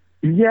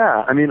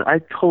 Yeah, I mean, I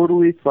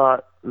totally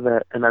thought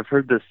that, and I've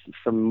heard this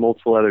from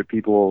multiple other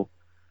people,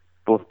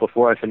 both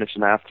before I finished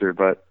and after,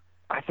 but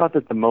I thought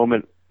that the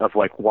moment of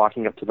like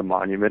walking up to the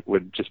monument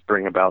would just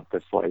bring about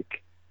this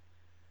like,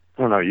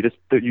 I don't know,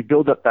 you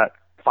build up that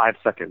 5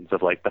 seconds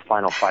of like the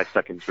final 5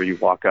 seconds where you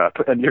walk up,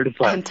 and you're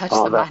just like,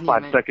 oh, that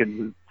monument. 5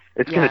 seconds,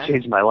 it's going to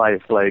change my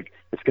life. Like,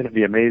 it's going to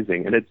be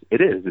amazing, and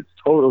it's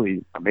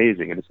totally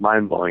amazing, and it's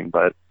mind blowing.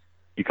 But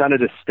you kind of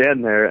just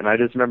stand there, and I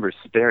just remember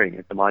staring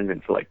at the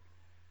monument for like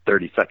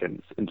 30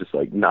 seconds and just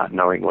like not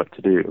knowing what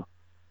to do,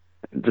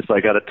 just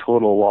like at a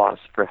total loss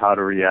for how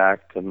to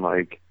react. And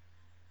like,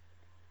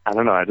 I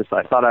don't know,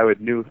 I thought I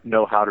would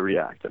know how to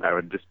react, and I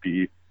would just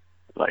be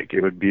like,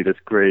 it would be this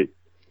great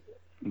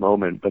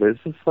moment. But it's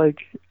just like,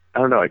 I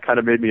don't know, it kind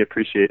of made me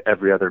appreciate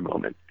every other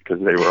moment because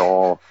they were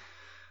all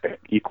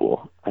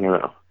equal. I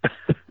don't know.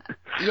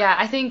 Yeah,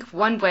 I think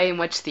one way in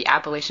which the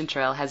Appalachian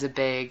Trail has a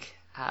big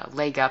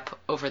leg up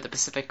over the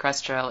Pacific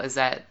Crest Trail is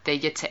that they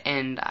get to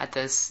end at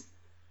this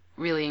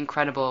really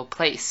incredible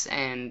place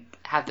and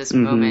have this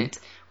moment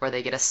where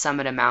they get to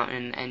summit a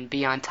mountain and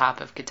be on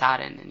top of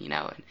Katahdin,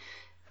 and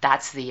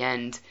that's the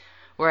end.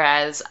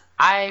 Whereas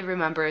I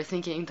remember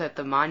thinking that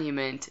the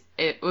monument,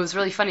 it was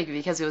really funny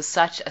because it was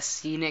such a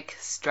scenic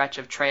stretch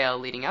of trail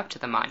leading up to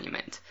the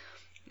monument.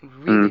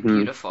 Really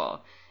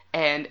beautiful.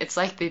 And it's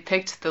like they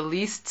picked the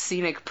least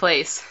scenic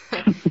place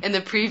in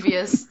the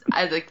previous,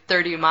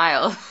 30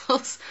 miles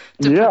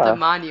to put the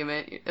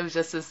monument. It was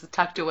just this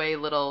tucked away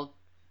little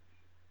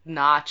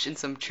notch in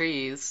some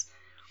trees,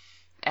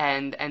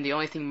 and the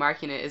only thing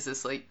marking it is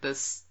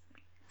this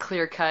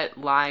clear-cut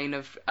line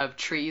of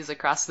trees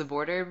across the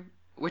border,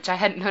 which I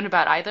hadn't known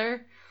about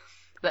either.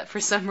 That for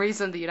some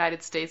reason the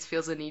United States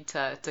feels a need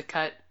to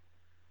cut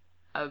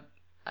a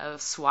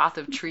swath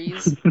of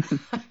trees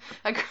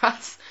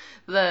across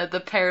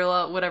the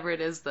parallel, whatever it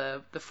is,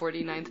 the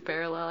 49th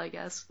parallel, I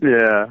guess.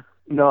 Yeah.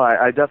 No,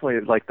 I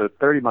definitely, like, the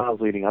 30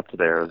 miles leading up to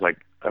there, it was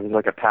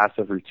like a pass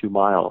every 2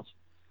 miles.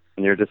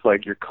 And you're just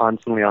like, you're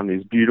constantly on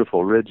these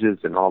beautiful ridges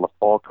and all the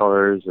fall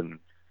colors. And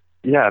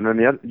yeah, and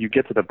then you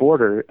get to the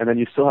border, and then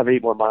you still have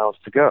 8 more miles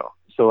to go.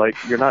 So, like,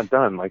 you're not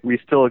done. Like, we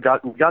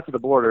got to the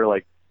border,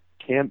 like,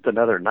 camped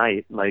another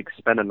night, like,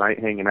 spent a night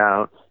hanging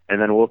out, and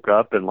then woke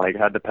up and, like,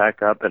 had to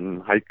pack up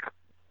and hike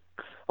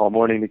all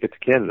morning to get to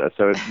Canada.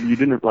 So you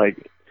didn't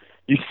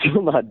you're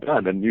still not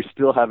done, and you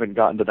still haven't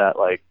gotten to that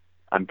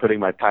I'm putting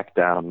my pack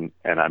down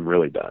and I'm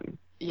really done.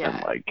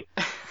 Yeah. And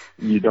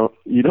you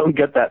don't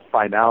get that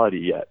finality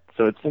yet.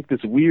 So it's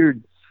this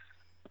weird,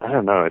 I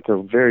don't know, it's a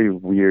very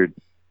weird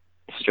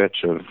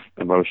stretch of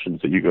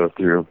emotions that you go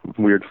through.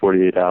 Weird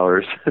 48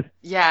 hours.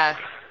 Yeah.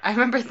 I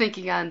remember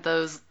thinking on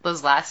those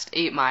last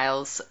 8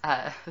 miles,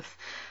 I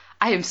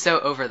am so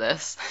over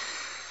this.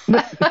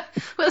 I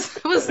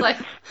was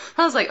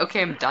like,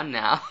 okay, I'm done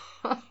now.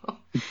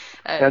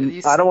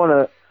 And I don't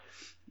want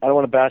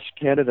to bash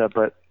Canada,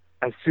 but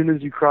as soon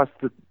as you cross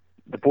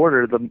the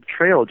border, the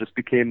trail just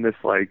became this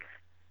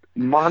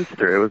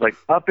monster. It was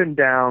up and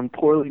down,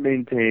 poorly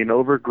maintained,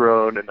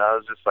 overgrown, and I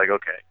was just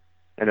okay.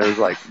 And it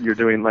was you're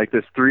doing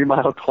this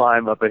 3-mile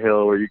climb up a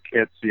hill where you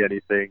can't see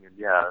anything, and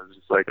yeah, I was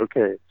just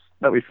okay,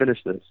 let me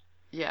finish this.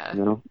 Yeah.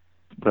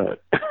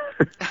 But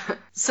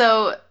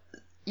so,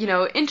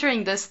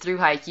 entering this through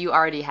hike, you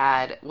already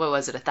had,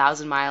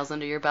 1,000 miles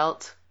under your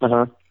belt?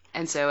 Uh-huh.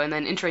 And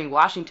then entering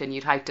Washington,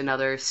 you'd hiked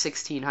another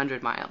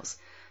 1,600 miles.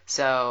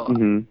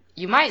 So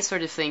you might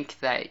sort of think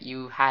that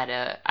you had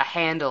a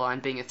handle on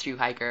being a thru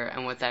hiker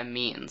and what that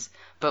means.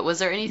 But was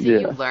there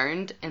anything you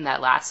learned in that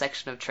last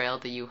section of trail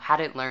that you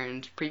hadn't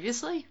learned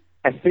previously?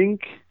 I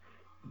think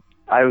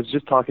I was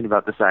just talking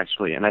about this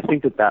actually, and I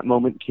think that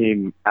moment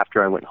came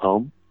after I went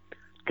home,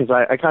 because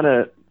I kind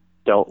of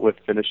dealt with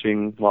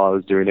finishing while I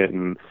was doing it,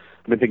 and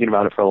I've been thinking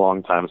about it for a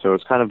long time. So it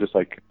was kind of just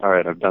all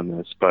right, I've done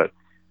this. But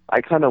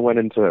I kind of went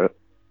into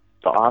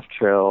the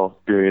off-trail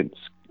experience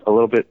a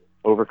little bit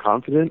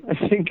overconfident, I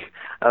think.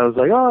 I was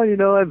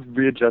I've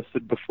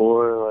readjusted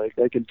before.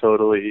 I can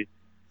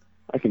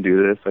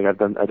do this.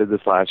 I did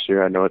this last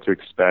year. I know what to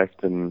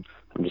expect, and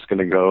I'm just going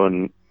to go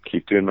and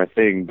keep doing my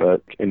thing.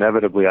 But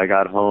inevitably, I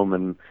got home,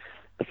 and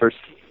the first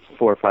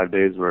 4 or 5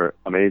 days were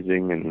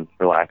amazing and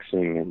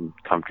relaxing and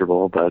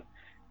comfortable, but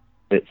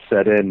it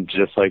set in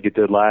just like it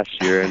did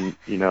last year. And,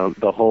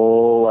 the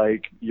whole,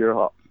 your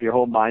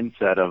whole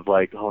mindset of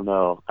oh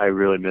no, I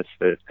really missed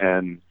it.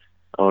 And,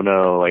 oh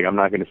no, I'm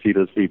not going to see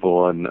those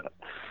people. And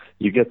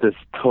you get this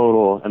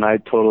and I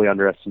totally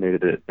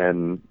underestimated it.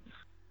 And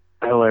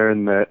I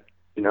learned that,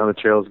 the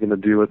trail is going to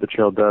do what the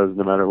trail does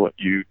no matter what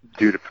you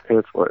do to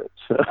prepare for it.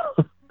 So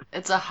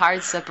it's a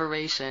hard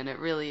separation. It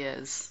really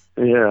is.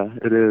 Yeah,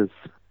 it is.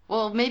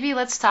 Well, maybe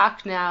let's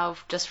talk now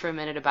just for a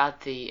minute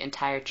about the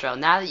entire trail.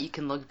 Now that you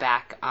can look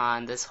back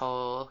on this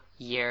whole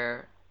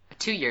year,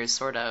 2 years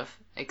sort of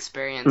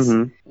experience,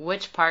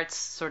 which parts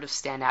sort of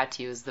stand out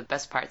to you as the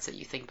best parts that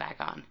you think back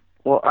on?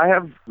 Well, I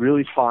have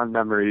really fond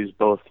memories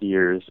both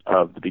years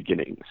of the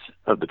beginnings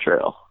of the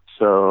trail.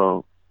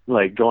 So,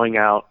 going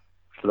out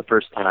for the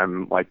first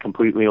time,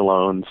 completely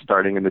alone,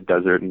 starting in the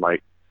desert in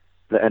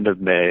the end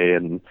of May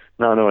and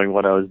not knowing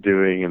what I was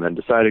doing, and then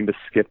deciding to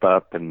skip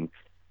up and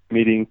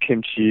meeting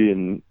Kimchi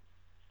and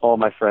all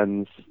my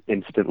friends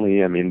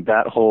instantly. I mean,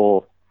 that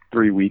whole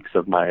 3 weeks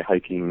of my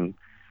hiking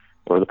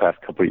over the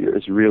past couple of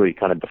years really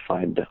kind of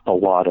defined a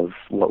lot of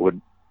what would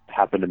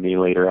happen to me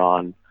later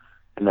on.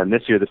 And then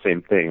this year, the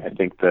same thing. I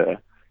think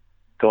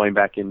going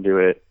back into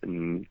it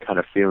and kind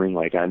of feeling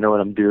I know what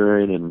I'm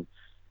doing and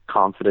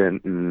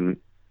confident and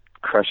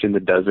crushing the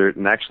desert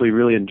and actually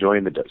really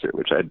enjoying the desert,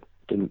 which I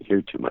didn't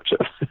hear too much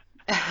of.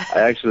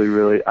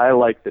 I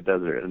like the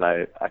desert, and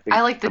I think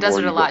I like the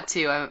desert a lot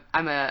too.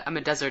 I'm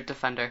a desert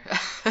defender.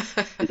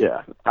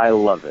 Yeah, I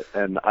love it,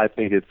 and I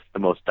think it's the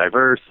most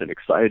diverse and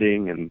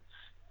exciting and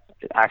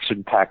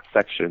action-packed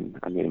section.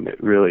 I mean,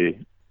 it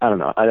really, I don't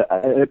know.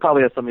 It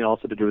probably has something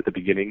also to do with the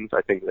beginnings.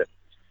 I think that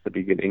the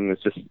beginning is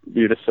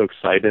you're just so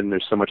excited, and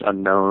there's so much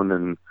unknown,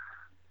 and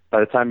by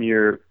the time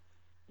you're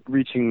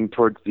reaching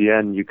towards the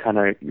end, you kind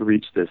of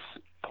reach this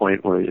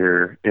point where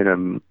you're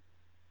in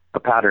a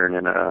pattern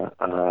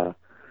and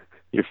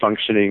you're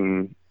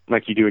functioning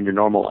like you do in your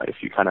normal life.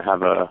 You kind of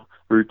have a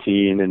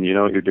routine, and you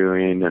know what you're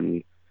doing,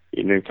 and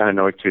you kind of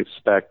know what to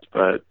expect.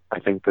 But I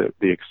think that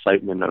the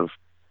excitement of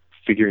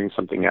figuring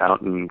something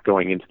out and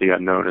going into the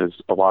unknown is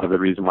a lot of the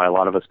reason why a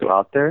lot of us go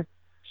out there.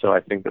 So I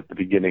think that the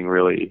beginning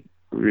really,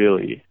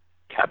 really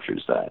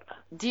captures that.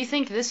 Do you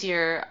think this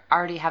year,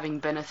 already having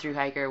been a thru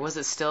hiker, was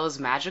it still as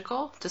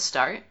magical to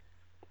start?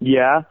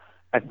 Yeah,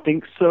 I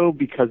think so,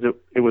 because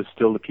it was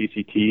still the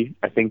PCT.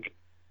 I think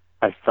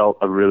I felt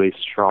a really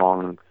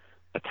strong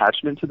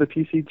attachment to the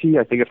PCT.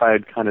 I think if I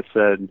had kind of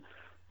said,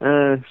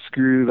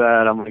 screw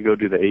that, I'm going to go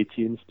do the AT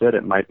instead,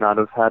 it might not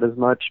have had as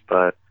much,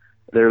 but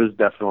there was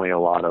definitely a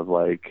lot of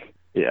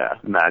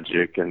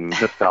magic and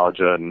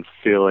nostalgia and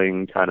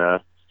feeling kind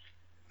of,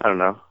 I don't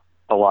know,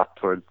 a lot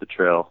towards the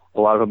trail.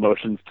 A lot of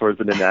emotions towards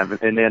an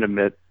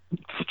inanimate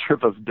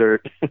strip of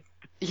dirt.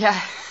 Yeah,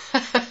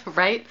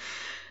 right?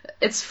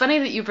 It's funny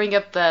that you bring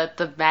up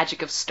the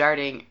magic of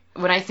starting.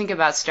 When I think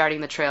about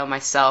starting the trail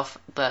myself,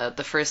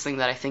 the first thing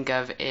that I think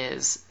of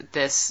is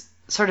this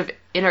sort of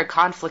inner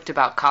conflict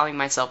about calling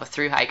myself a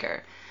thru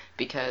hiker,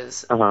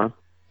 because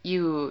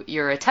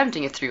you're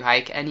attempting a thru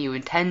hike and you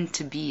intend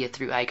to be a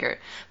thru hiker.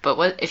 But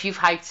what if you've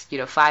hiked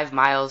 5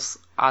 miles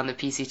on the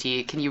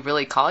PCT? Can you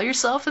really call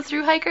yourself a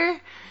thru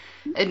hiker?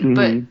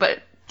 And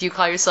but do you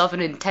call yourself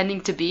an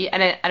intending to be?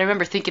 And I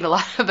remember thinking a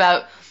lot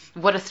about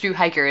what a through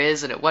hiker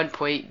is, and at one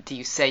point, do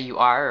you say you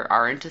are or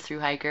aren't a through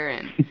hiker?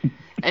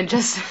 And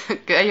just you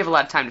have a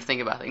lot of time to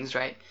think about things,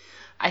 right?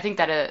 I think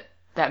that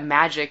that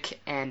magic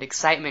and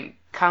excitement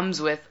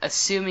comes with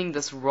assuming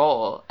this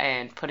role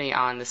and putting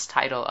on this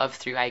title of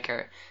through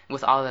hiker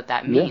with all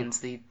that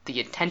means, the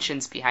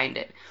intentions behind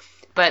it.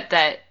 But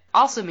that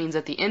also means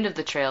at the end of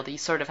the trail that you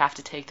sort of have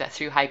to take that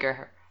through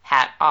hiker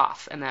hat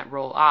off and that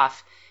role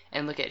off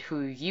and look at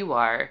who you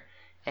are.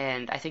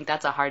 And I think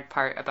that's a hard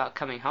part about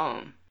coming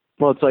home.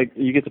 Well, it's like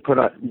you get to put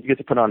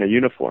on a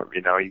uniform,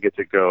 you know, you get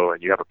to go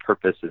and you have a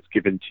purpose that's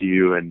given to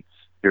you and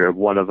you're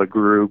one of a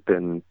group.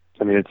 And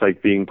I mean, it's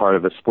like being part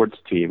of a sports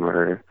team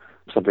or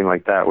something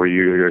like that, where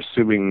you're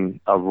assuming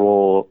a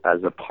role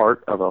as a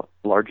part of a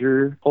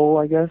larger whole,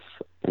 I guess.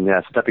 And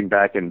yeah, stepping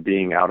back and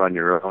being out on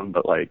your own,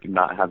 but like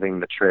not having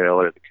the trail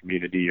or the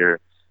community or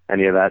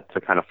any of that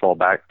to kind of fall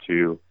back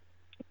to,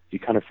 you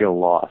kind of feel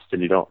lost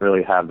and you don't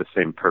really have the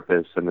same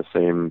purpose and the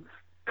same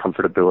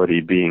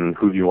comfortability being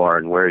who you are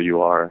and where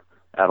you are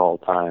at all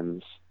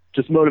times.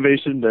 Just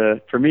motivation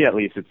for me at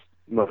least, it's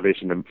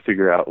motivation to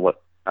figure out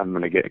what I'm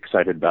going to get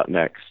excited about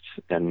next.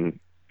 And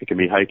it can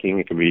be hiking,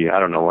 it can be, I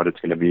don't know what it's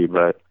going to be,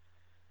 but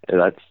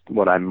that's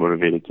what I'm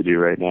motivated to do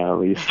right now, at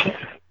least.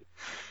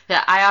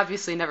 Yeah, I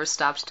obviously never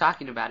stopped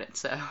talking about it,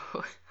 so.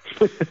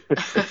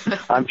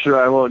 I'm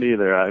sure I won't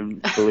either,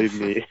 believe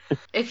me.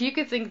 If you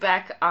could think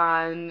back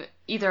on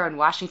either on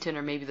Washington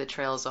or maybe the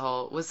trail as a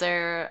whole, was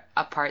there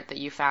a part that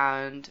you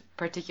found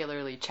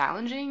particularly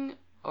challenging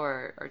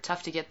or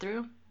tough to get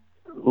through?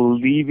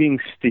 Leaving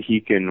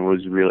Stehekin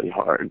was really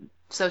hard.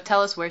 So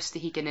tell us where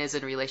Stehekin is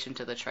in relation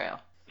to the trail.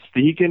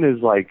 Stehekin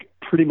is like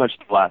pretty much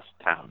the last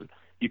town.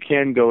 You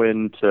can go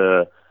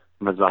into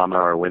Mazama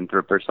or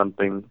Winthrop or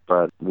something,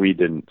 but we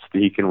didn't.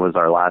 Stehekin was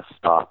our last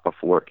stop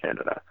before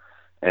Canada.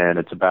 And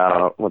it's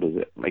about,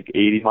 like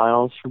 80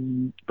 miles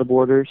from the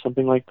border,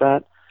 something like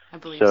that. I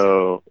believe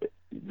so.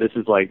 This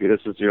is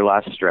your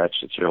last stretch.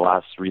 It's your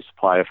last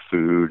resupply of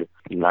food.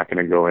 You're not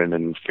going to go in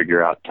and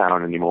figure out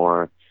town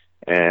anymore.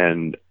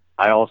 And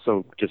I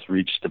also just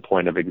reached a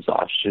point of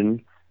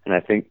exhaustion. And I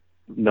think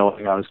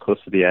knowing I was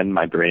close to the end,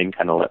 my brain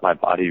kind of let my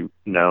body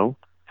know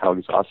how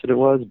exhausted it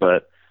was.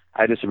 But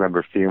I just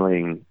remember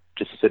feeling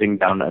just sitting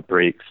down at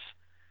breaks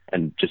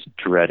and just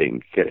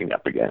dreading getting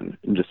up again.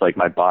 And just like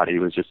my body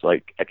was just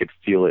like, I could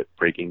feel it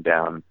breaking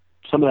down.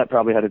 Some of that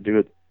probably had to do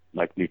with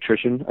like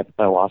nutrition.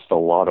 I lost a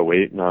lot of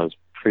weight and I was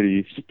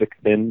pretty stick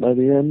thin by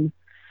the end.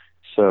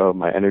 So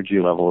my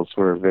energy levels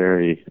were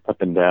very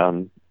up and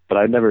down, but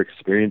I'd never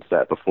experienced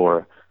that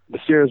before. The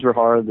Sierras were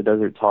hard, the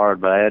desert's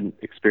hard, but I hadn't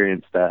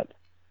experienced that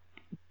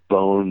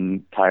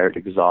bone tired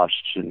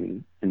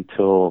exhaustion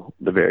until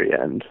the very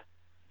end.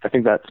 I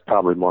think that's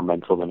probably more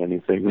mental than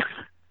anything.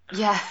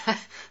 Yeah,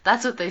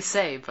 that's what they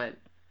say, but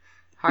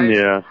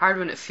hard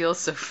when it feels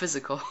so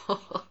physical.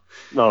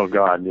 Oh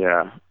God,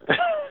 yeah.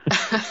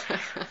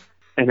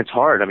 And it's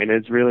hard. I mean,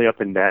 it's really up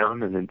and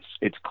down, and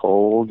it's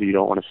cold. You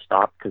don't want to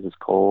stop because it's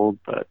cold,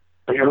 but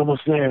you're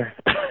almost there.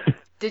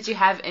 Did you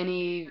have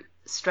any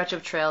stretch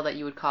of trail that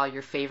you would call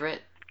your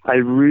favorite? I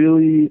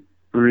really,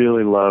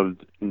 really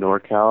loved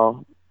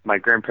NorCal. My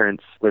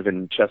grandparents live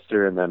in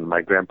Chester, and then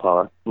my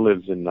grandpa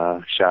lives in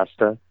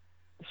Shasta.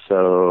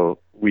 So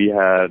we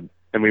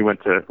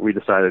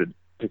decided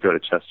to go to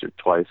Chester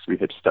twice. We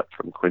hitched up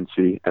from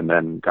Quincy and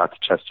then got to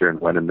Chester and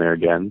went in there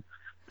again.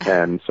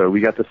 And so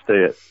we got to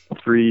stay at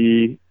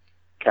three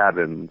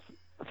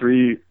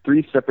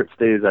separate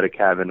stays at a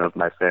cabin of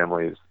my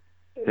family's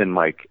in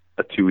like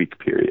a 2-week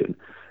period.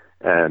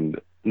 And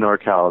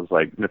NorCal is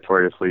like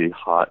notoriously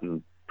hot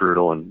and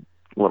brutal and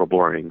a little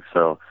boring.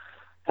 So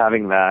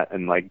having that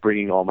and like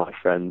bringing all my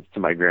friends to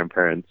my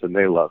grandparents, and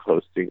they love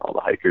hosting all the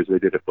hikers. They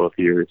did it both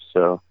years.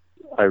 So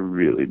I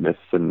really miss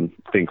and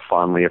think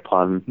fondly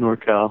upon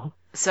NorCal.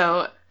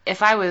 So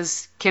if I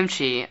was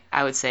Kimchi,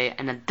 I would say,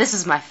 and this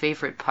is my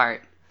favorite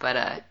part,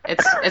 but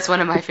it's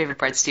one of my favorite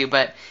parts too.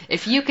 But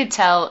if you could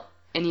tell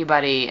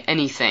anybody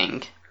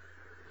anything,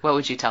 what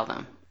would you tell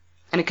them?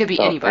 And it could be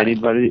anybody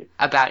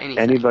about anything.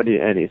 Anybody,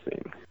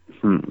 anything.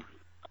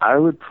 I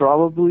would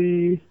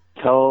probably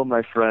tell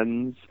my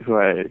friends who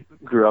I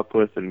grew up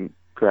with and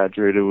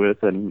graduated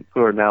with and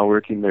who are now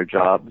working their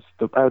jobs.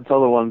 I would tell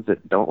the ones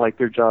that don't like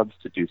their jobs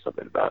to do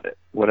something about it,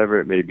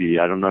 whatever it may be.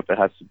 I don't know if it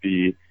has to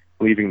be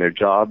leaving their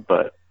job,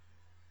 but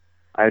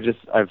I've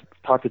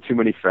talked to too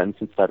many friends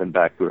since I've been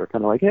back who are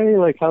kind of like, hey,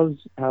 like how was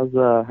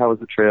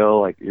the trail?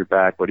 Like, you're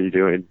back, what are you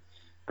doing?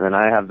 And then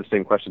I have the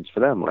same questions for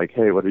them, like,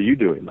 hey, what are you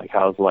doing? Like,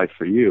 how's life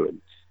for you?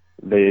 And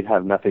they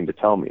have nothing to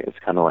tell me. It's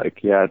kind of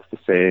like, yeah, it's the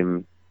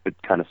same.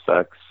 It kind of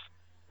sucks.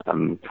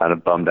 I'm kind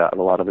of bummed out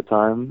a lot of the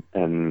time,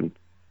 and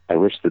I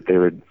wish that they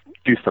would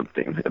do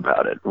something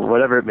about it.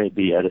 Whatever it may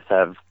be, I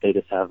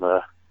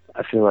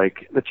feel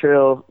like the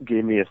trail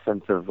gave me a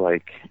sense of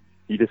like,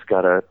 you just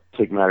gotta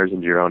take matters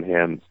into your own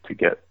hands to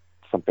get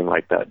something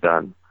like that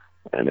done.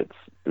 And it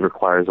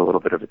requires a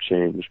little bit of a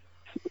change.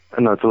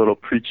 I know it's a little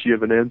preachy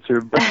of an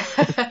answer,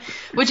 but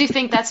Would you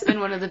think that's been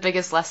one of the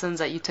biggest lessons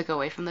that you took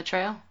away from the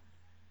trail?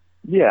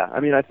 yeah, I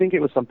mean, I think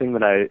it was something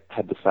that I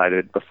had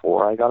decided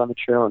before I got on the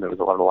trail, and it was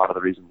a lot of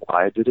the reason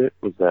why I did it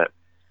was that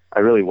I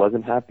really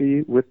wasn't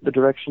happy with the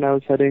direction I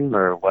was heading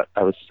or what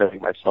I was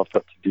setting myself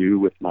up to do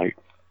with my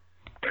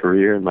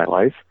career and my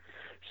life.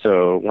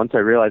 So once I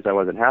realized I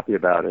wasn't happy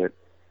about it,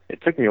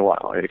 it took me a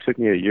while. It took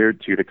me a year or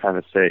two to kind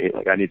of say,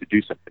 like, I need to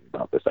do something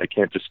about this. I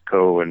can't just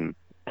go and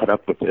put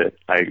up with it.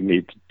 I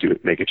need to do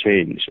it, make a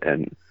change.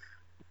 And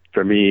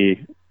for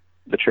me,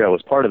 the trail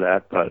was part of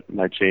that, but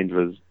my change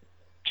was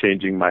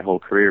changing my whole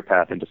career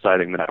path and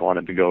deciding that I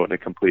wanted to go in a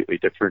completely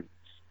different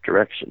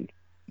direction.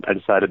 I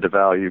decided to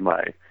value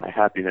my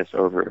happiness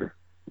over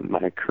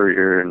my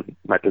career and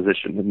my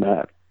position in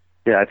that.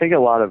 Yeah, I think a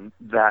lot of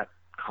that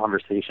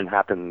conversation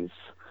happens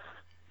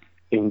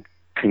in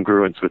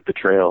congruence with the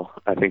trail.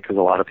 I think because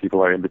a lot of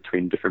people are in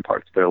between different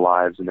parts of their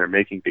lives and they're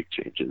making big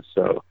changes.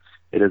 So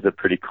it is a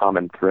pretty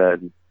common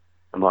thread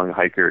among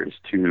hikers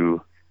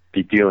to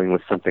be dealing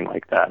with something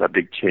like that, a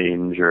big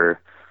change or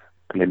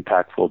an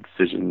impactful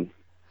decision.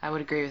 I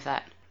would agree with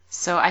that.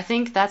 So I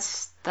think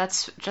that's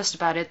just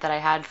about it that I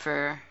had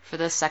for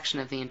this section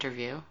of the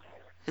interview.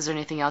 Is there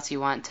anything else you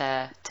want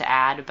to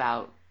add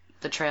about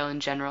the trail in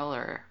general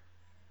or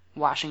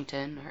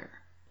Washington or?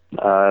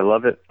 I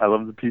love it. I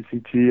love the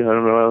PCT. I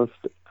don't know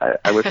what else.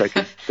 I wish I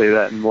could say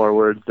that in more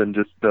words than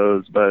just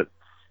those, but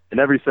in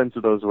every sense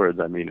of those words,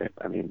 I mean it.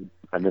 I mean,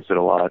 I miss it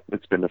a lot.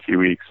 It's been a few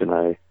weeks, and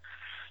I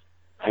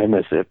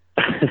miss it.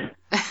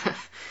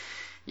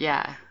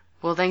 Yeah.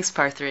 Well, thanks,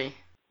 Par 3.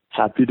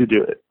 Happy to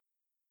do it.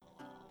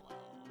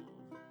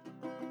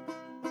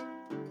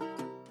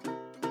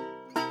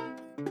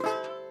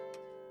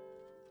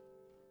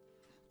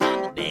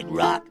 On the Big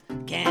Rock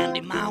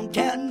Candy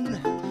Mountain,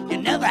 you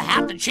never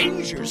have to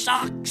change your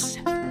socks.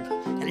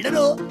 And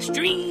little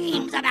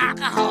streams of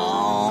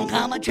alcohol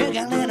come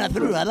a-trickling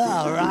through the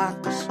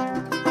rocks.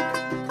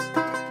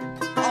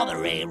 All the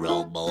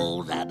railroad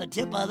bulls at the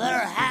tip of their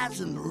hats,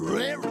 and the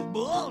railroad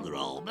bulls are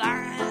all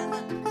blind.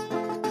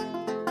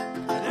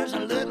 There's a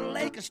little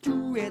lake of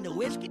stew and a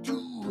whiskey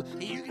too.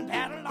 You can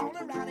paddle all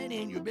around it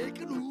in your big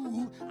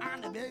canoe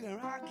on the Big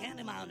Rock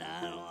Candy Mountain.